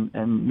us,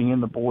 and me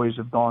and the boys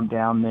have gone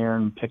down there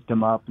and picked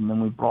them up, and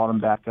then we brought them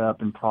back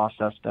up and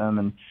processed them.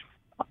 And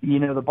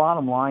the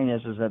bottom line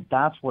is that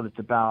that's what it's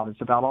about.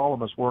 It's about all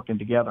of us working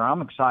together.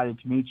 I'm excited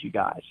to meet you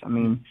guys. I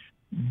mean,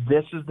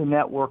 this is the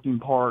networking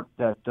part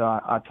that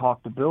I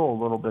talked to Bill a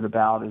little bit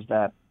about, is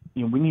that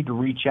we need to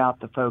reach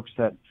out to folks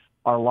that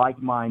are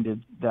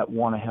like-minded, that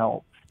want to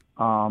help.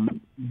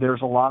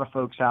 There's a lot of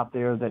folks out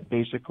there that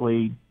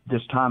basically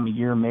this time of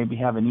year maybe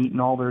haven't eaten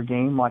all their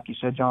game, like you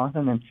said,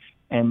 Jonathan,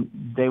 and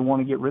they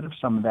want to get rid of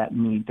some of that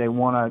meat. They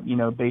want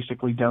to,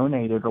 basically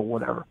donate it or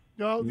whatever.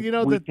 Well,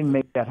 we can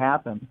make that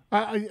happen.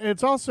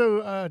 It's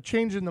also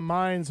changing the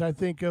minds, I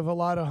think, of a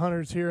lot of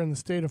hunters here in the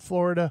state of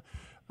Florida.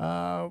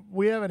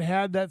 We haven't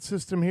had that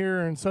system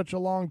here in such a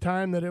long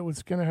time that it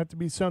was going to have to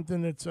be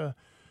something that's a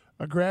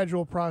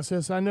gradual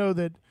process. I know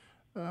that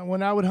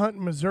when I would hunt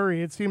in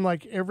Missouri, it seemed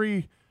like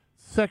every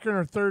second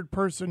or third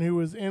person who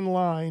was in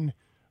line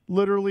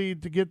literally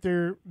to get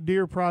their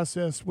deer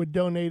processed would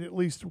donate at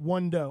least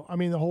one doe. I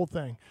mean, the whole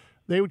thing.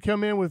 They would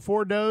come in with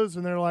 4 does,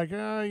 and they're like,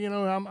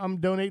 I'm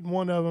donating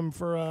one of them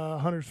for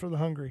Hunters for the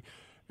Hungry.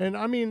 And,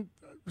 I mean,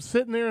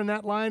 sitting there in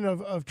that line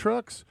of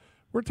trucks,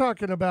 we're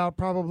talking about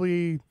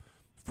probably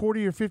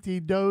 40 or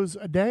 50 does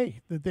a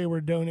day that they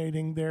were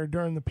donating there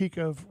during the peak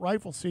of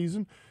rifle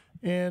season.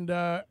 And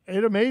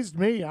it amazed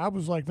me. I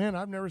was like, man,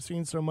 I've never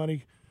seen so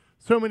many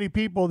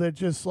people that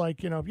just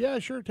like, yeah,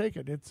 sure, take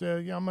it. It's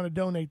I'm going to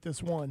donate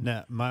this one.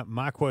 Now,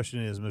 my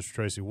question is, Mr.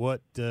 Tracy,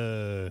 what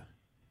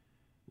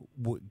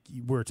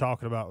we're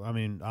talking about? I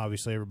mean,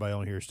 obviously everybody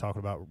on here is talking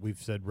about,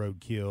 we've said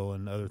roadkill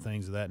and other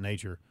things of that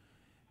nature.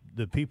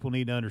 the people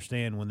need to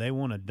understand when they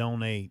want to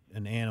donate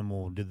an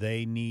animal, do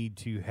they need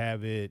to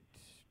have it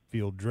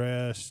field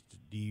dressed?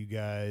 Do you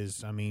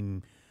guys, I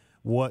mean,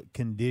 what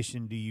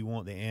condition do you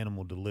want the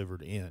animal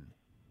delivered in?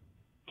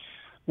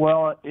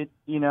 Well,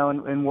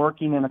 in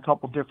working in a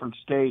couple different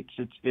states,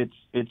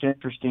 it's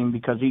interesting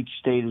because each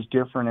state is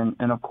different,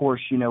 and of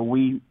course,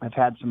 we have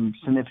had some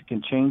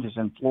significant changes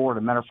in Florida.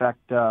 Matter of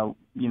fact,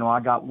 I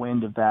got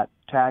wind of that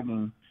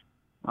tagging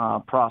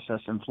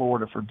process in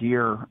Florida for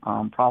deer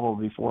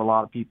probably before a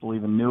lot of people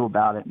even knew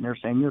about it, and they're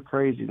saying you're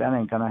crazy, that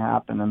ain't going to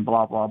happen, and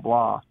blah blah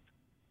blah.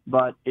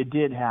 But it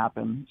did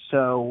happen.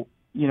 So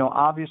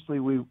obviously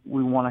we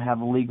want to have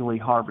legally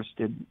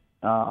harvested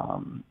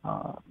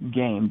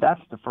game.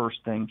 That's the first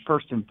thing,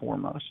 first and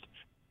foremost.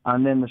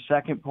 And then the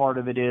second part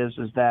of it is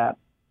that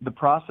the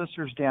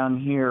processors down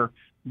here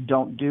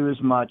don't do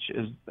as much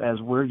as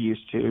we're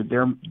used to.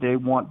 They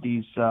want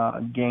these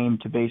game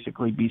to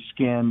basically be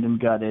skinned and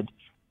gutted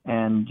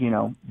and,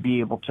 be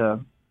able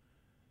to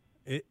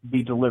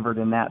be delivered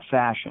in that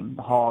fashion.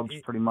 The hog's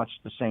pretty much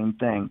the same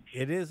thing.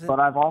 It isn't. But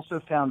I've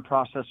also found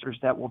processors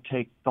that will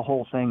take the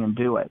whole thing and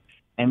do it.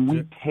 And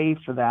we pay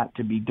for that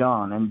to be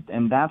done.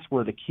 And that's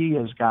where the key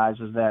is, guys,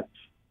 is that,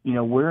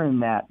 we're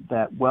in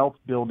that wealth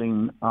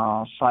building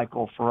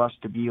cycle for us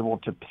to be able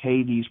to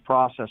pay these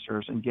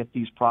processors and get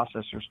these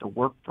processors to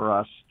work for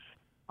us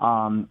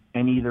and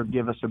either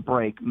give us a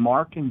break.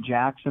 Mark in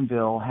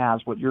Jacksonville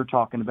has what you're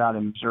talking about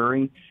in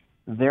Missouri.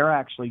 They're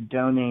actually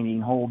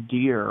donating whole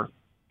deer,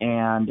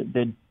 and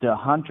the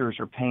hunters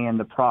are paying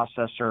the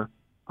processor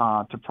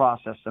to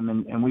process them,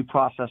 and we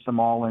process them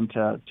all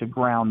into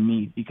ground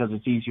meat because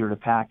it's easier to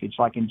package,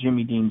 like in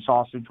Jimmy Dean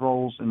sausage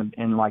rolls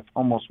in like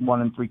almost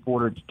 1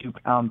 3/4 to 2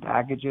 pound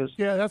packages.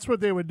 Yeah, that's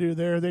what they would do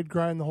there. They'd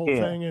grind the whole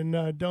thing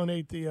and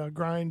donate the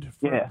grind.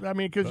 I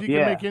mean, because you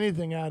can make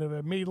anything out of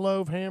it: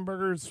 meatloaf,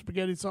 hamburgers,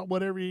 spaghetti sauce,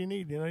 whatever you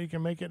need. You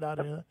can make it out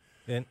of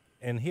it.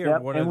 And here,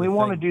 and we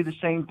want to do the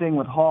same thing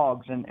with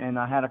hogs. And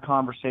I had a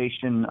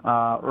conversation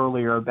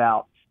earlier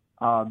about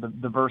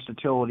the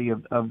versatility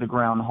of the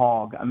ground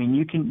hog. I mean,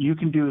 you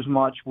can do as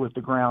much with the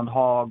ground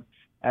hog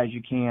as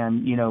you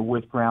can,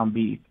 with ground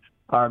beef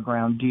or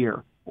ground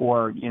deer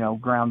or,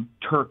 ground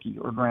turkey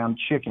or ground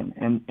chicken.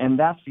 And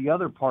that's the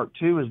other part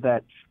too, is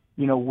that,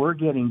 we're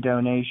getting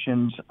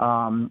donations,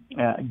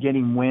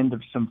 getting wind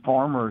of some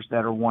farmers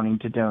that are wanting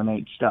to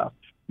donate stuff.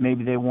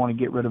 Maybe they want to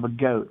get rid of a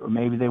goat, or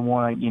maybe they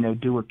want to,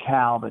 do a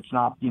cow that's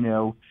not,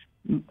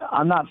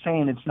 I'm not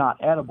saying it's not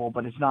edible,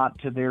 but it's not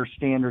to their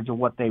standards of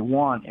what they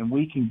want, and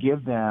we can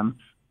give them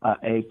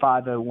a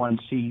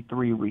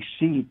 501c3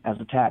 receipt as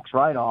a tax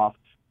write-off,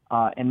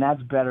 and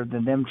that's better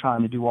than them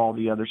trying to do all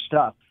the other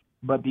stuff.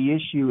 But the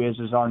issue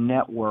is our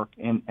network,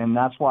 and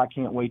that's why I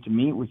can't wait to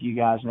meet with you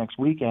guys next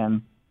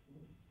weekend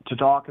to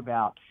talk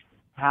about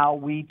how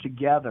we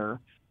together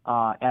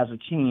as a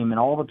team, and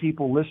all the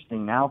people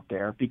listening out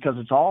there, because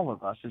it's all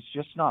of us. It's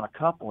just not a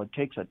couple. It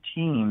takes a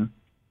team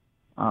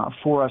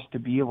for us to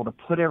be able to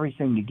put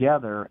everything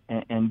together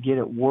and get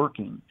it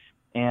working.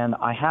 And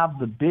I have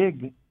the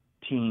big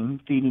team,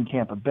 Feeding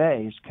Tampa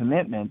Bay's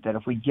commitment that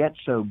if we get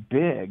so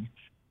big,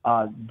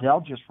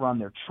 they'll just run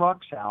their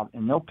trucks out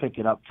and they'll pick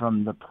it up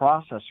from the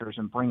processors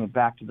and bring it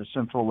back to the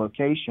central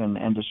location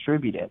and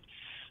distribute it.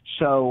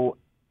 So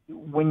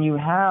when you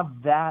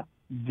have that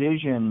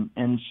vision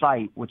in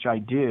sight, which I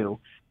do,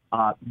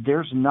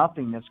 there's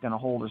nothing that's going to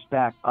hold us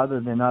back other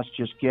than us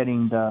just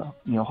getting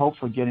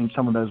hopefully getting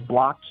some of those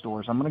block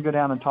stores. I'm going to go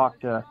down and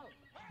talk to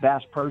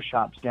Bass Pro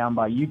Shops down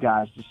by you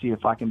guys to see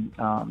if I can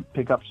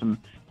pick up some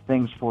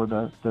things for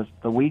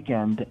the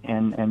weekend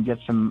and get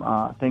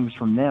some things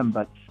from them.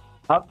 But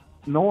up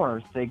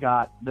north, they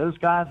got those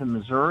guys in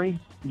Missouri.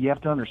 You have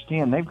to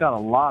understand, they've got a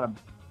lot of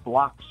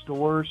block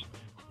stores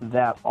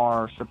that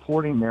are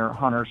supporting their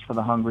Hunters for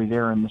the Hungry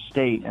there in the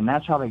state, and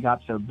that's how they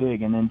got so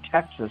big. And then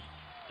Texas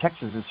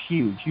is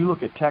huge. You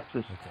look at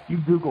Texas, you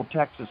Google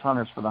Texas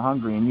Hunters for the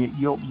Hungry, and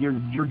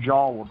your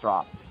jaw will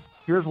drop.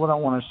 Here's what I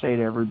want to say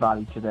to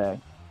everybody today.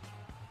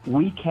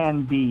 We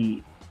can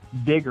be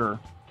bigger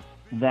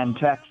than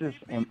Texas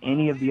and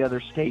any of the other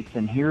states,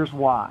 and here's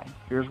why.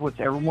 Here's what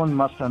everyone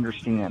must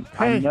understand.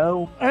 Hey, I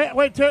know. Hey,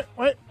 wait.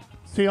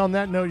 See, on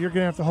that note, you're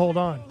going to have to hold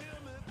on.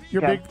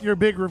 Your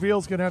big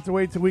reveal's going to have to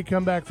wait till we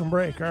come back from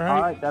break, all right?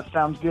 All right, that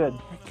sounds good.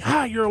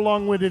 God, you're a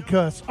long-winded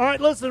cuss. All right,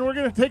 listen, we're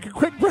going to take a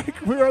quick break.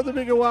 We are the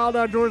Big and Wild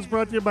Outdoors,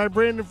 brought to you by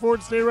Brandon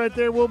Ford. Stay right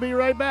there. We'll be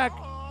right back.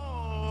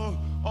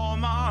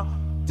 On my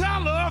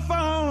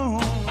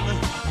telephone,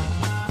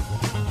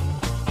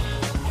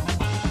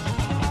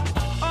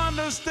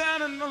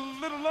 understanding a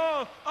little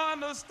love,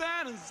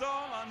 understanding's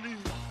all I need.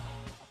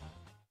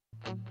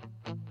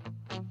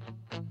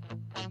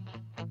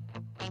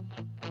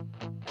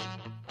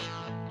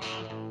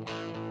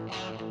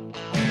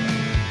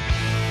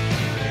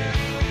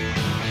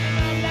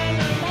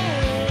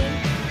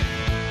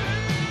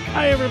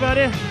 Hi,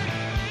 everybody.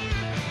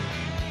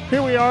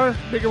 Here we are,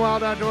 Big and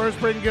Wild Outdoors,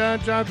 Bring Gun,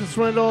 Jonathan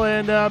Swindle,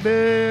 and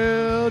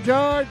Bill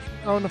George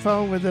on the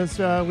phone with us.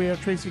 We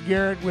have Tracy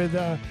Garrett with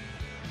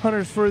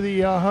Hunters for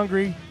the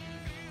Hungry.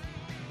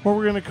 what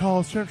we're going to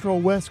call Central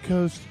West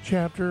Coast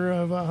chapter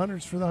of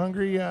Hunters for the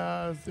Hungry.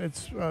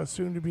 It's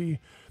soon to be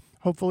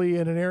hopefully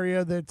in an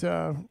area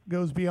that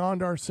goes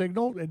beyond our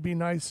signal. It'd be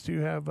nice to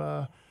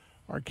have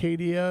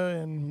Arcadia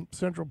and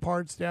central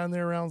parts down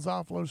there around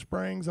Zoffalo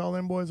Springs, all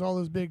them boys, all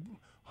those big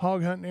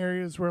hog hunting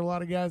areas where a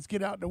lot of guys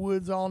get out in the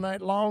woods all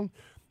night long,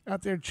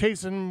 out there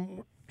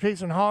chasing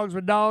hogs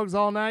with dogs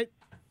all night,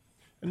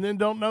 and then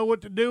don't know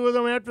what to do with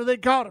them after they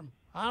caught them.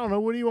 I don't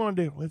know. What do you want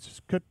to do? Let's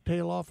just cut the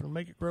tail off and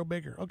make it grow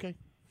bigger. Okay.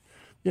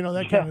 You know,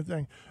 that kind of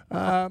thing.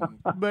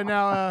 But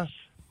now,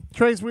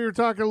 Trace, we were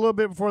talking a little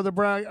bit before the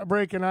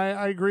break, and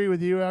I agree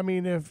with you. I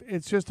mean, if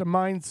it's just a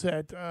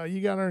mindset,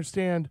 you got to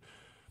understand,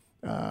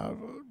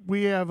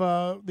 we have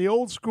the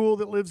old school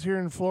that lives here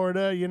in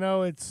Florida. You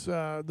know, it's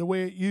the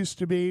way it used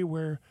to be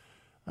where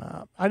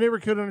I never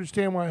could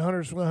understand why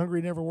Hunters for the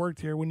Hungry never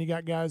worked here when you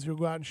got guys who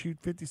go out and shoot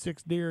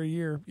 56 deer a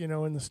year, you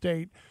know, in the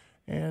state.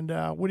 And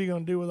what are you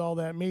going to do with all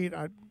that meat?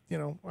 I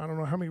don't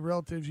know how many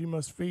relatives you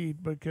must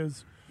feed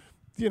because,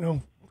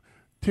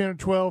 10 or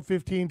 12,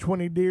 15,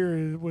 20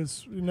 deer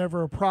was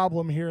never a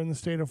problem here in the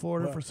state of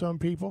Florida for some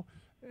people.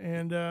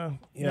 And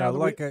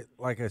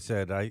like I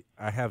said, I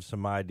have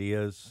some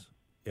ideas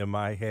in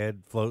my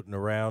head floating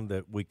around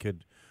that we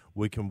can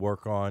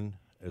work on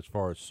as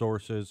far as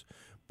sources,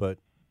 but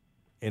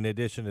in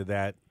addition to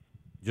that,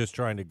 just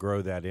trying to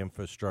grow that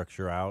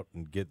infrastructure out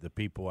and get the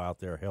people out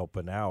there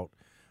helping out,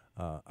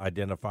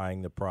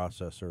 identifying the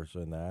processors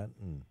and that,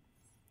 and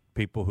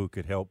people who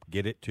could help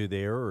get it to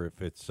there, or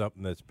if it's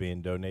something that's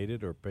being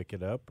donated, or pick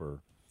it up,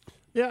 or.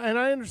 Yeah, and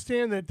I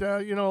understand that,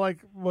 like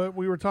what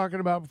we were talking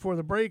about before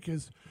the break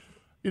is,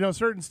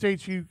 certain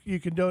states you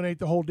can donate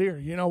the whole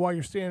deer. While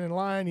you're standing in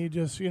line, you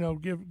just,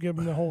 give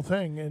them the whole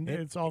thing, and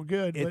it's all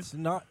good. It's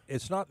not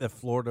that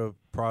Florida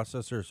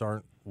processors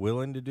aren't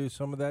willing to do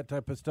some of that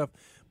type of stuff,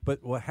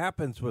 but what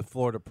happens with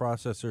Florida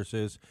processors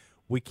is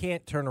we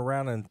can't turn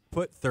around and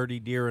put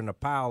 30 deer in a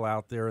pile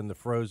out there in the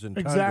frozen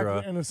tundra.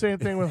 Exactly, and the same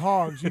thing with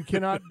hogs. You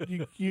cannot,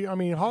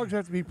 hogs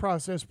have to be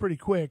processed pretty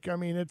quick. I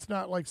mean, it's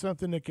not like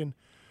something that can,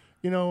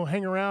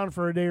 hang around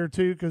for a day or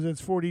two because it's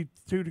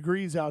 42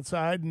 degrees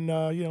outside and,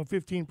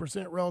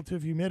 15%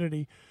 relative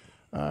humidity.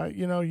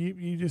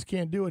 You just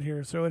can't do it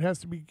here. So it has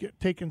to be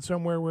taken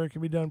somewhere where it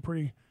can be done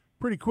pretty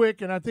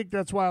quick. And I think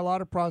that's why a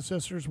lot of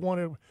processors want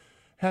to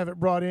have it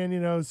brought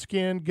in,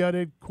 skinned,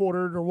 gutted,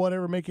 quartered, or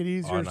whatever, make it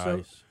easier. On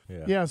ice.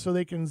 So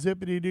they can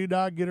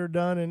zippity-doo-dah, get her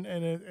done, and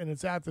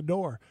it's at the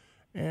door.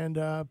 And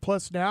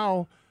plus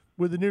now,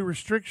 with the new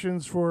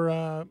restrictions for,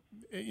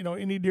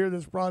 any deer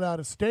that's brought out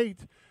of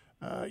state,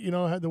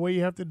 the way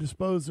you have to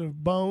dispose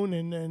of bone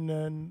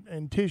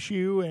and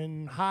tissue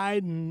and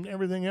hide and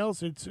everything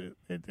else,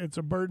 it's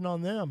a burden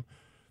on them.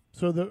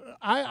 So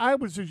I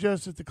would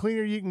suggest that the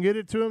cleaner you can get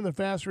it to them, the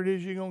faster it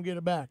is you're going to get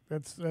it back.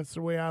 That's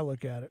the way I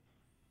look at it.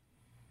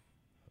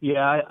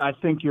 Yeah, I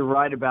think you're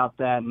right about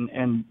that.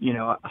 And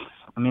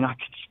I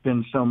could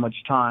spend so much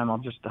time. I'll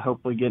just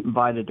hopefully get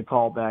invited to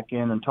call back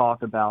in and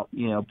talk about,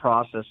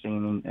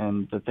 processing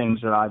and the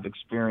things that I've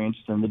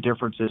experienced and the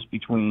differences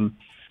between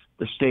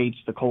the states,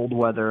 the cold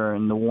weather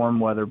and the warm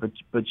weather.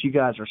 But you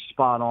guys are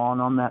spot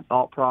on that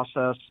thought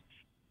process.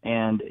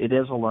 And it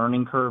is a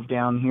learning curve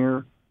down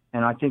here.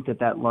 And I think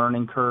that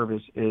learning curve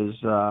is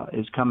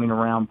coming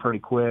around pretty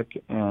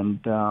quick.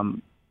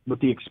 And, with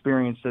the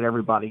experience that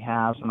everybody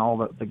has and all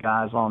the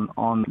guys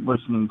on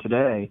listening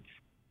today,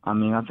 I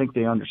mean, I think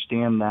they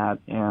understand that,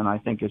 and I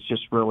think it's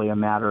just really a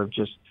matter of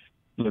just,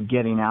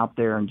 getting out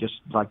there and just,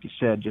 like you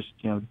said, just,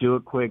 do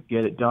it quick,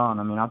 get it done.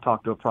 I mean, I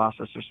talked to a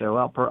processor, say,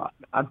 well,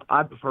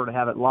 I prefer to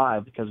have it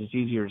live because it's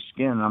easier to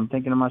skin. And I'm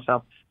thinking to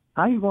myself,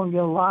 how are you going to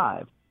get it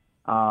live?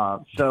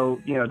 So,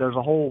 there's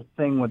a whole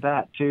thing with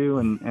that, too,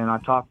 and I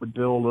talked with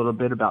Bill a little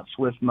bit about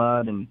Swift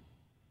Mud and,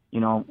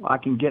 I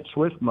can get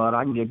Swift Mud.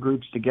 I can get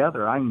groups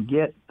together. I can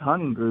get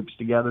hunting groups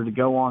together to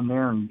go on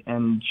there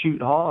and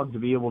shoot hogs to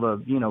be able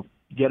to,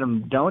 get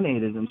them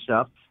donated and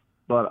stuff.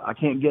 But I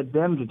can't get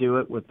them to do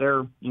it with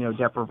their,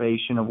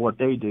 deprivation of what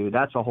they do.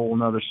 That's a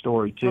whole other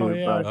story too. Oh,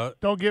 yeah. But,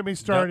 don't get me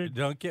started.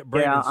 Don't get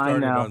Brandon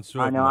started on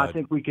Swift I know. Mud.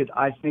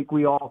 I think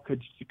we all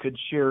could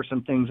share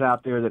some things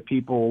out there that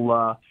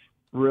people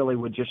really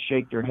would just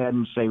shake their head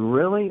and say,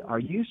 "Really? Are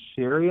you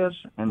serious?"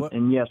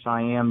 And yes,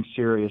 I am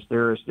serious.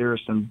 There are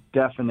some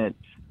definite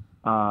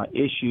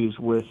issues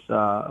with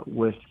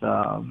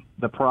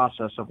the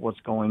process of what's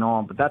going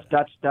on, but that's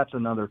a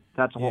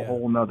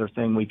whole another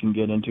thing we can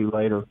get into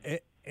later.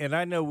 And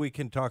I know we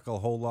can talk a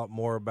whole lot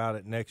more about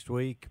it next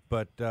week,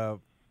 but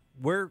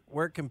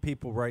where can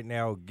people right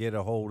now get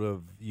a hold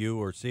of you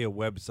or see a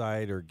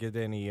website or get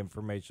any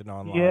information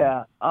online?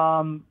 Yeah.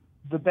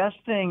 The best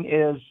thing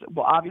is,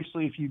 well,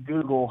 obviously, if you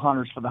Google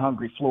Hunters for the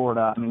Hungry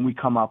Florida, I mean, we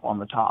come up on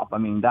the top. I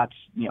mean, that's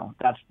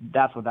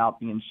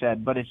without being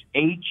said. But it's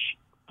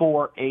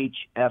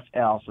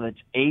H4HFL, so that's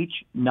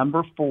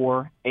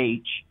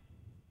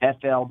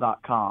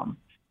H4HFL.com,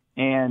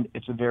 and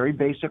it's a very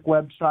basic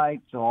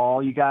website. So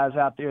all you guys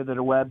out there that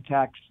are web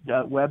tech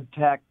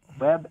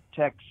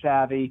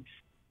savvy,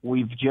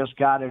 We've just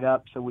got it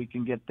up so we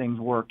can get things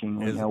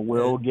working. Is-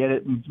 We'll get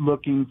it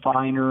looking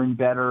finer and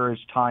better as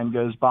time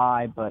goes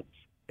by, but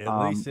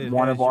At least it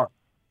one has of our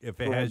if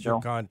Go it ahead, has your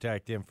Bill.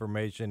 contact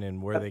information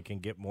and where they can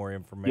get more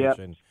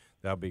information,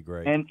 that'll be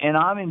great. and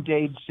I'm in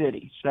Dade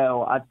City,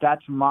 so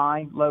that's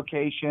my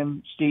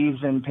location.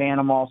 Steve's in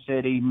Panama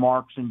City,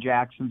 Mark's in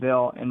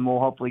Jacksonville, and we'll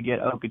hopefully get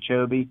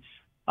Okeechobee.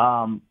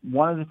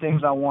 One of the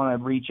things I want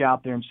to reach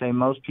out there and say,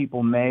 most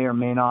people may or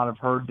may not have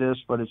heard this,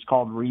 but it's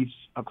called Reefs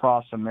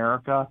Across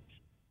America,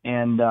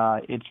 and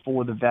it's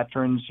for the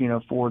veterans.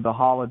 For the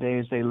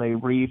holidays, they lay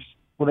reefs.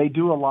 Well, they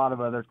do a lot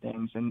of other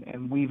things,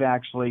 and we've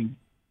actually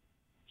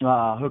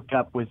hooked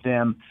up with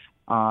them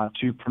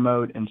to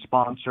promote and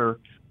sponsor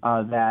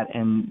that.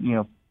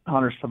 And,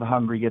 Hunters for the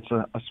Hungry gets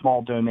a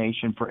small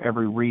donation for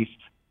every reef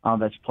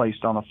that's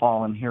placed on a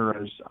fallen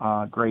hero's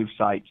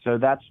gravesite. So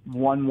that's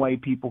one way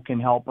people can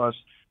help us.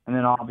 And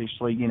then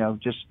obviously,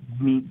 just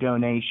meat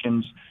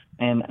donations.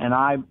 And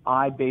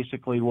I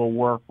basically will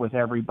work with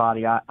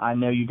everybody. I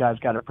know you guys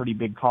got a pretty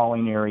big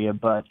calling area,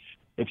 but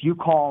if you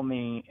call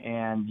me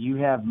and you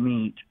have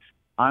meat,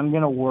 I'm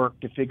going to work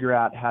to figure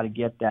out how to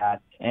get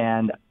that.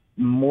 And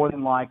more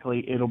than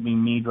likely, it'll be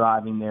me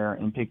driving there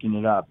and picking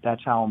it up.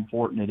 That's how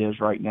important it is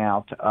right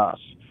now to us.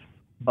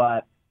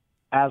 But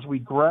as we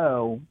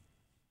grow,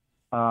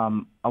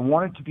 I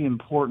want it to be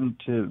important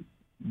to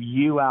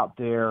you out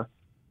there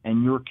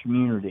and your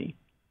community.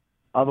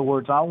 In other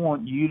words, I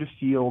want you to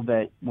feel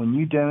that when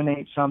you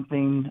donate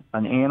something,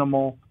 an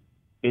animal,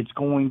 it's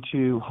going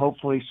to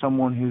hopefully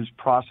someone who's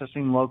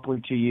processing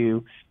locally to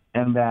you,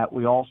 and that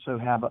we also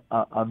have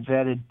a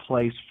vetted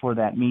place for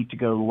that meat to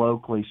go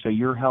locally, so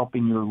you're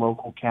helping your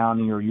local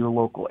county or your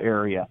local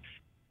area.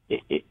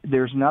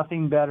 There's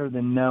nothing better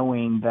than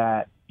knowing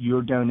that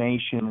your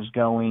donation is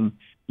going,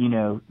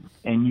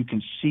 and you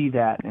can see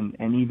that and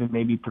even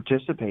maybe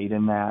participate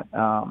in that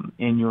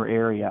in your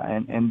area.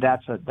 And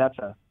that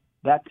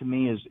to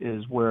me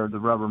is where the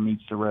rubber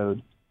meets the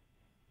road.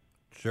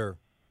 Sure.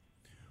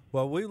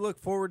 Well, we look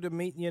forward to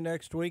meeting you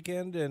next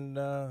weekend,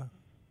 and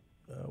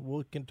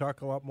we can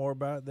talk a lot more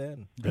about it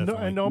then. And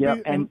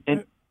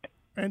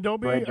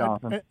don't Go ahead,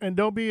 Jonathan.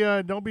 don't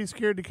be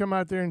scared to come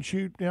out there and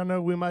shoot. I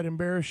know we might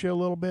embarrass you a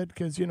little bit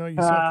because you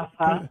suck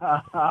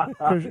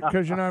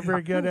because you're not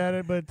very good at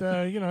it, but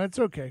it's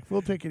okay.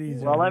 We'll take it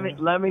easy. Well,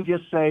 let me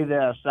just say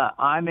this: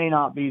 I may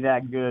not be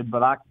that good,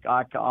 but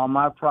I on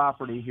my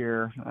property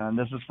here, and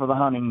this is for the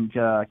hunting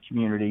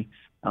community.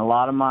 A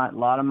lot of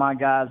my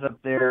guys up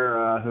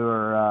there who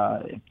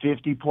are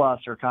 50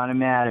 plus are kind of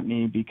mad at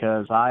me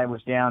because I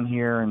was down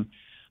here and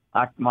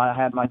I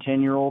had my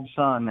 10-year-old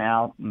son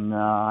out, and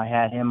I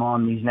had him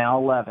on. He's now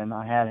 11.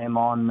 I had him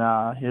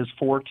on his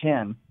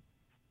 410,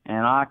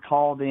 and I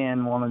called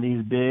in one of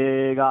these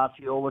big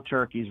Osceola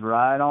turkeys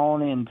right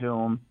on into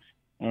him,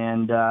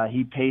 and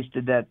he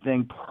pasted that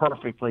thing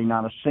perfectly.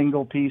 Not a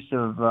single piece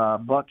of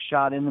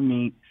buckshot in the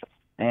meat.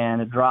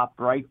 And it dropped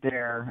right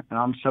there, and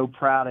I'm so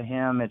proud of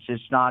him. It's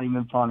just not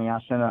even funny. I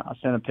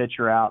sent a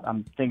picture out.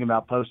 I'm thinking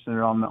about posting it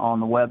on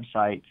the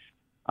website.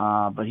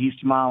 But he's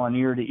smiling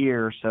ear to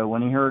ear. So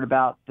when he heard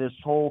about this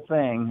whole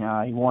thing,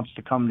 he wants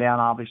to come down,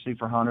 obviously,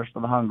 for Hunters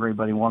for the Hungry,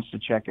 but he wants to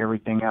check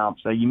everything out.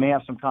 So you may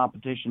have some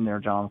competition there,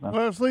 Jonathan.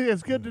 Well,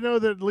 it's good to know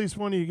that at least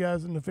one of you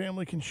guys in the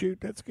family can shoot.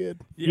 That's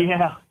good.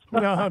 Yeah.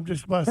 No, I'm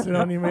just busting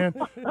on you, man.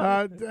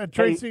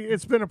 Tracy,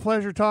 it's been a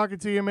pleasure talking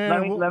to you,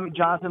 man. Let me,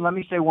 Jonathan. Let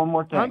me say one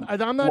more thing.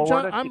 I'm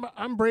not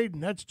I'm Braden.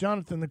 That's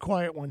Jonathan, the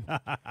quiet one.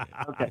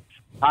 Okay.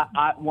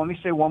 I let me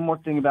say one more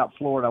thing about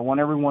Florida. I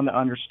want everyone to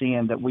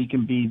understand that we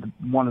can be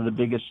one of the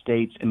biggest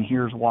states, and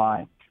here's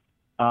why.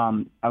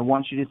 I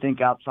want you to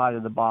think outside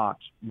of the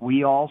box.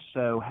 We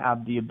also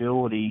have the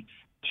ability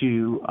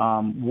to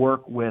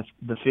work with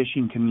the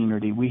fishing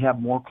community. We have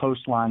more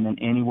coastline than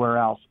anywhere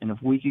else. And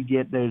if we could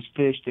get those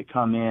fish that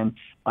come in,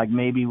 like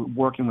maybe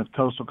working with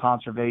Coastal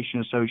Conservation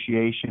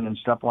Association and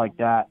stuff like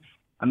that,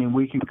 I mean,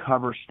 we can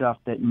cover stuff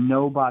that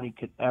nobody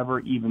could ever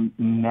even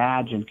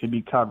imagine could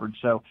be covered.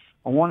 So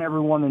I want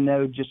everyone to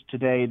know just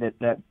today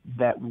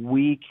that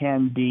we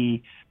can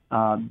be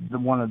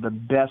one of the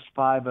best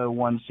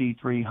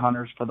 501c3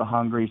 Hunters for the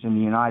Hungries in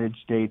the United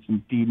States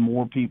and feed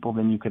more people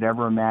than you could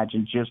ever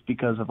imagine just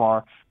because of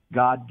our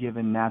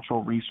God-given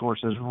natural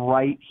resources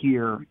right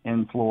here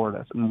in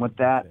Florida. And with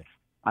that,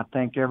 I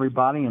thank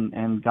everybody,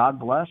 and God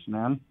bless,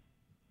 man.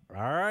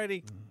 All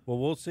righty. Well,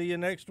 we'll see you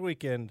next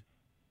weekend.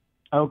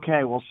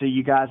 Okay, we'll see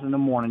you guys in the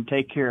morning.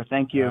 Take care.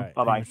 Thank you. Right.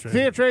 Bye-bye.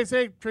 See you,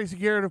 Tracy. Tracy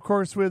Garrett, of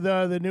course, with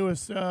the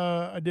newest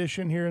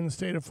edition here in the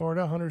state of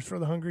Florida, Hunters for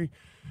the Hungry.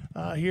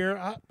 Here,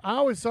 I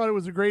always thought it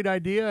was a great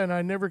idea, and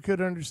I never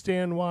could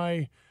understand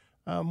why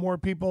more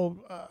people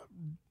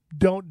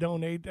don't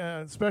donate,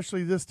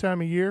 especially this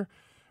time of year,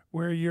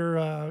 where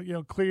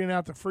you're clearing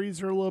out the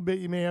freezer a little bit.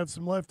 You may have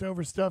some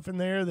leftover stuff in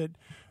there that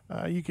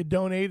you could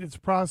donate. It's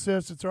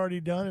processed. It's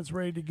already done. It's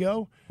ready to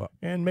go,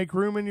 and make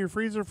room in your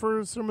freezer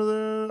for some of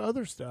the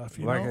other stuff.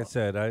 Like I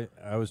said,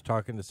 I was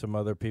talking to some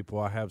other people.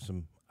 I have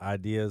some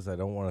ideas. I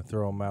don't want to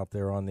throw them out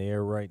there on the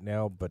air right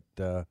now, but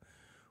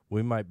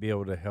we might be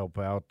able to help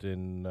out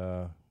in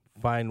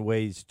find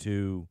ways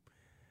to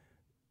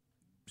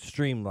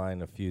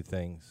streamline a few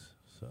things.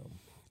 So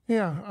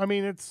Yeah, I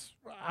mean,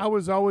 I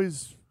was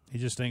always, He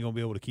just ain't gonna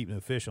be able to keep no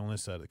fish on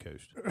this side of the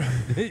coast.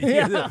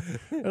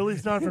 at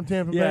least not from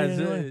Tampa yeah, Bay.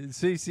 Anyway.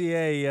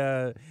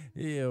 CCA.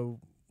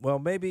 Well,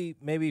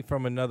 maybe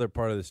from another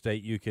part of the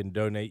state you can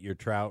donate your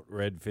trout,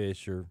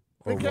 redfish, or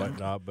Okay.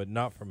 whatnot, but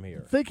not from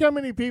here. Think how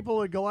many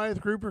people a Goliath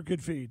grouper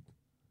could feed.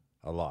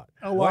 A lot.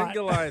 A One lot.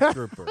 Goliath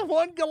grouper.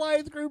 One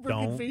Goliath grouper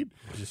Don't. could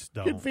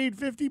Don't. feed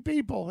 50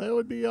 people. That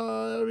would be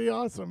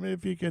awesome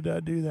if you could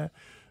do that.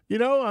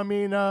 I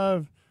mean,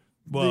 Well-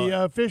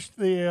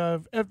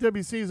 the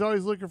FWC is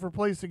always looking for a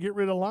place to get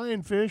rid of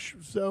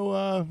lionfish,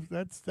 so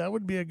that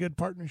would be a good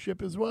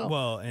partnership as well.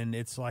 Well, and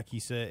it's like you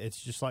said,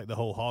 it's just like the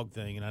whole hog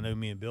thing. And I know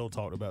me and Bill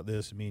talked about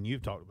this, and me and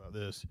you've talked about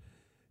this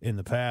in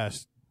the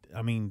past.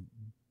 I mean,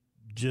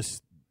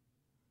 just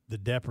the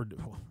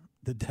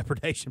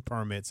depredation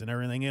permits and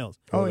everything else.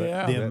 Oh,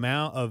 yeah. The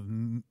amount of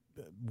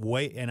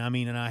weight, and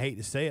I hate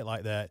to say it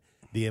like that,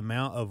 the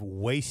amount of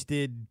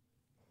wasted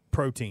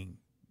protein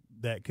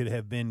that could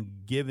have been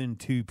given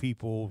to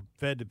people,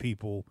 fed to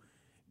people,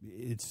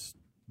 it's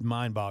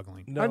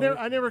mind-boggling. No,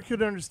 I never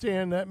could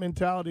understand that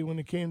mentality when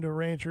it came to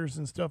ranchers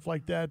and stuff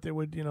like that. They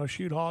would,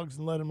 shoot hogs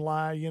and let them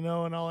lie, and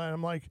all that.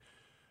 I'm like,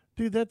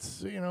 dude,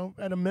 that's,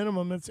 at a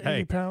minimum, it's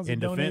 80 pounds in of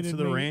donated defense of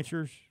the meat.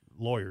 ranchers,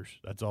 lawyers.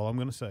 That's all I'm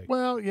going to say.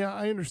 Well, yeah,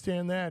 I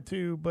understand that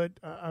too, but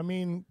I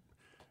mean,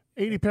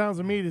 80 pounds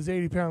of meat is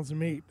 80 pounds of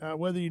meat,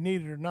 whether you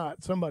need it or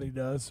not. Somebody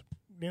does.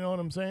 You know what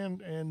I'm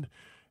saying? And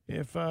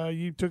if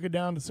you took it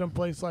down to some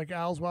place like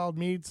Al's Wild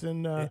Meats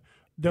and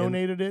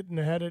donated it and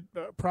had it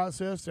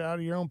processed out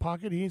of your own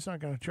pocket, he's not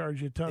going to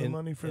charge you a ton of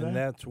money for that. And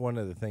that's one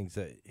of the things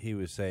that he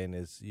was saying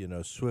is,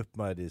 Swift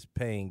Mud is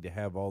paying to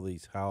have all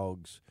these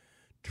hogs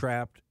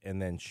trapped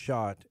and then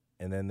shot,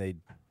 and then they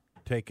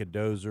take a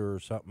dozer or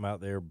something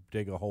out there,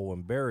 dig a hole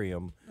and bury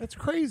them. That's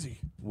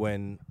crazy.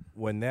 When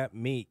that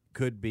meat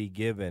could be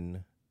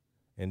given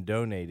and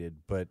donated,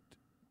 but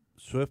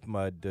Swift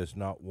Mud does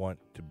not want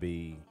to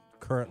be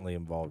currently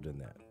involved in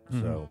that.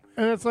 So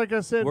And it's like I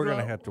said, we're going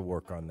to have to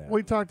work on that.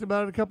 we talked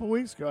about it a couple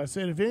weeks ago. I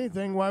said, if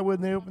anything, why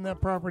wouldn't they open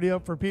that property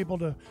up for people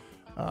to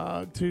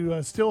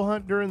still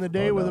hunt during the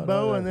day with a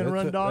bow and then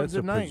run dogs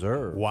at night?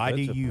 Why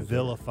do you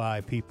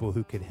vilify people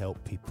who could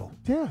help people?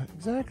 Yeah,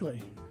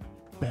 exactly.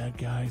 Bad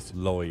guys.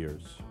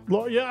 Lawyers.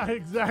 Yeah,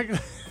 exactly.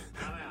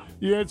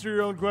 You answer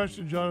your own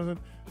question, Jonathan.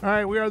 All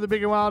right, we are the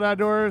Big and Wild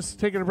Outdoors.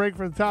 Taking a break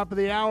for the top of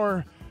the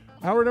hour.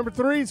 Hour number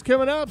 3 is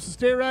coming up, so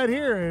stay right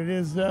here. It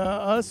is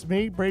us,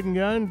 me, Braden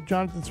Gunn,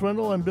 Jonathan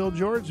Swindle, and Bill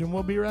George, and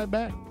we'll be right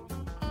back.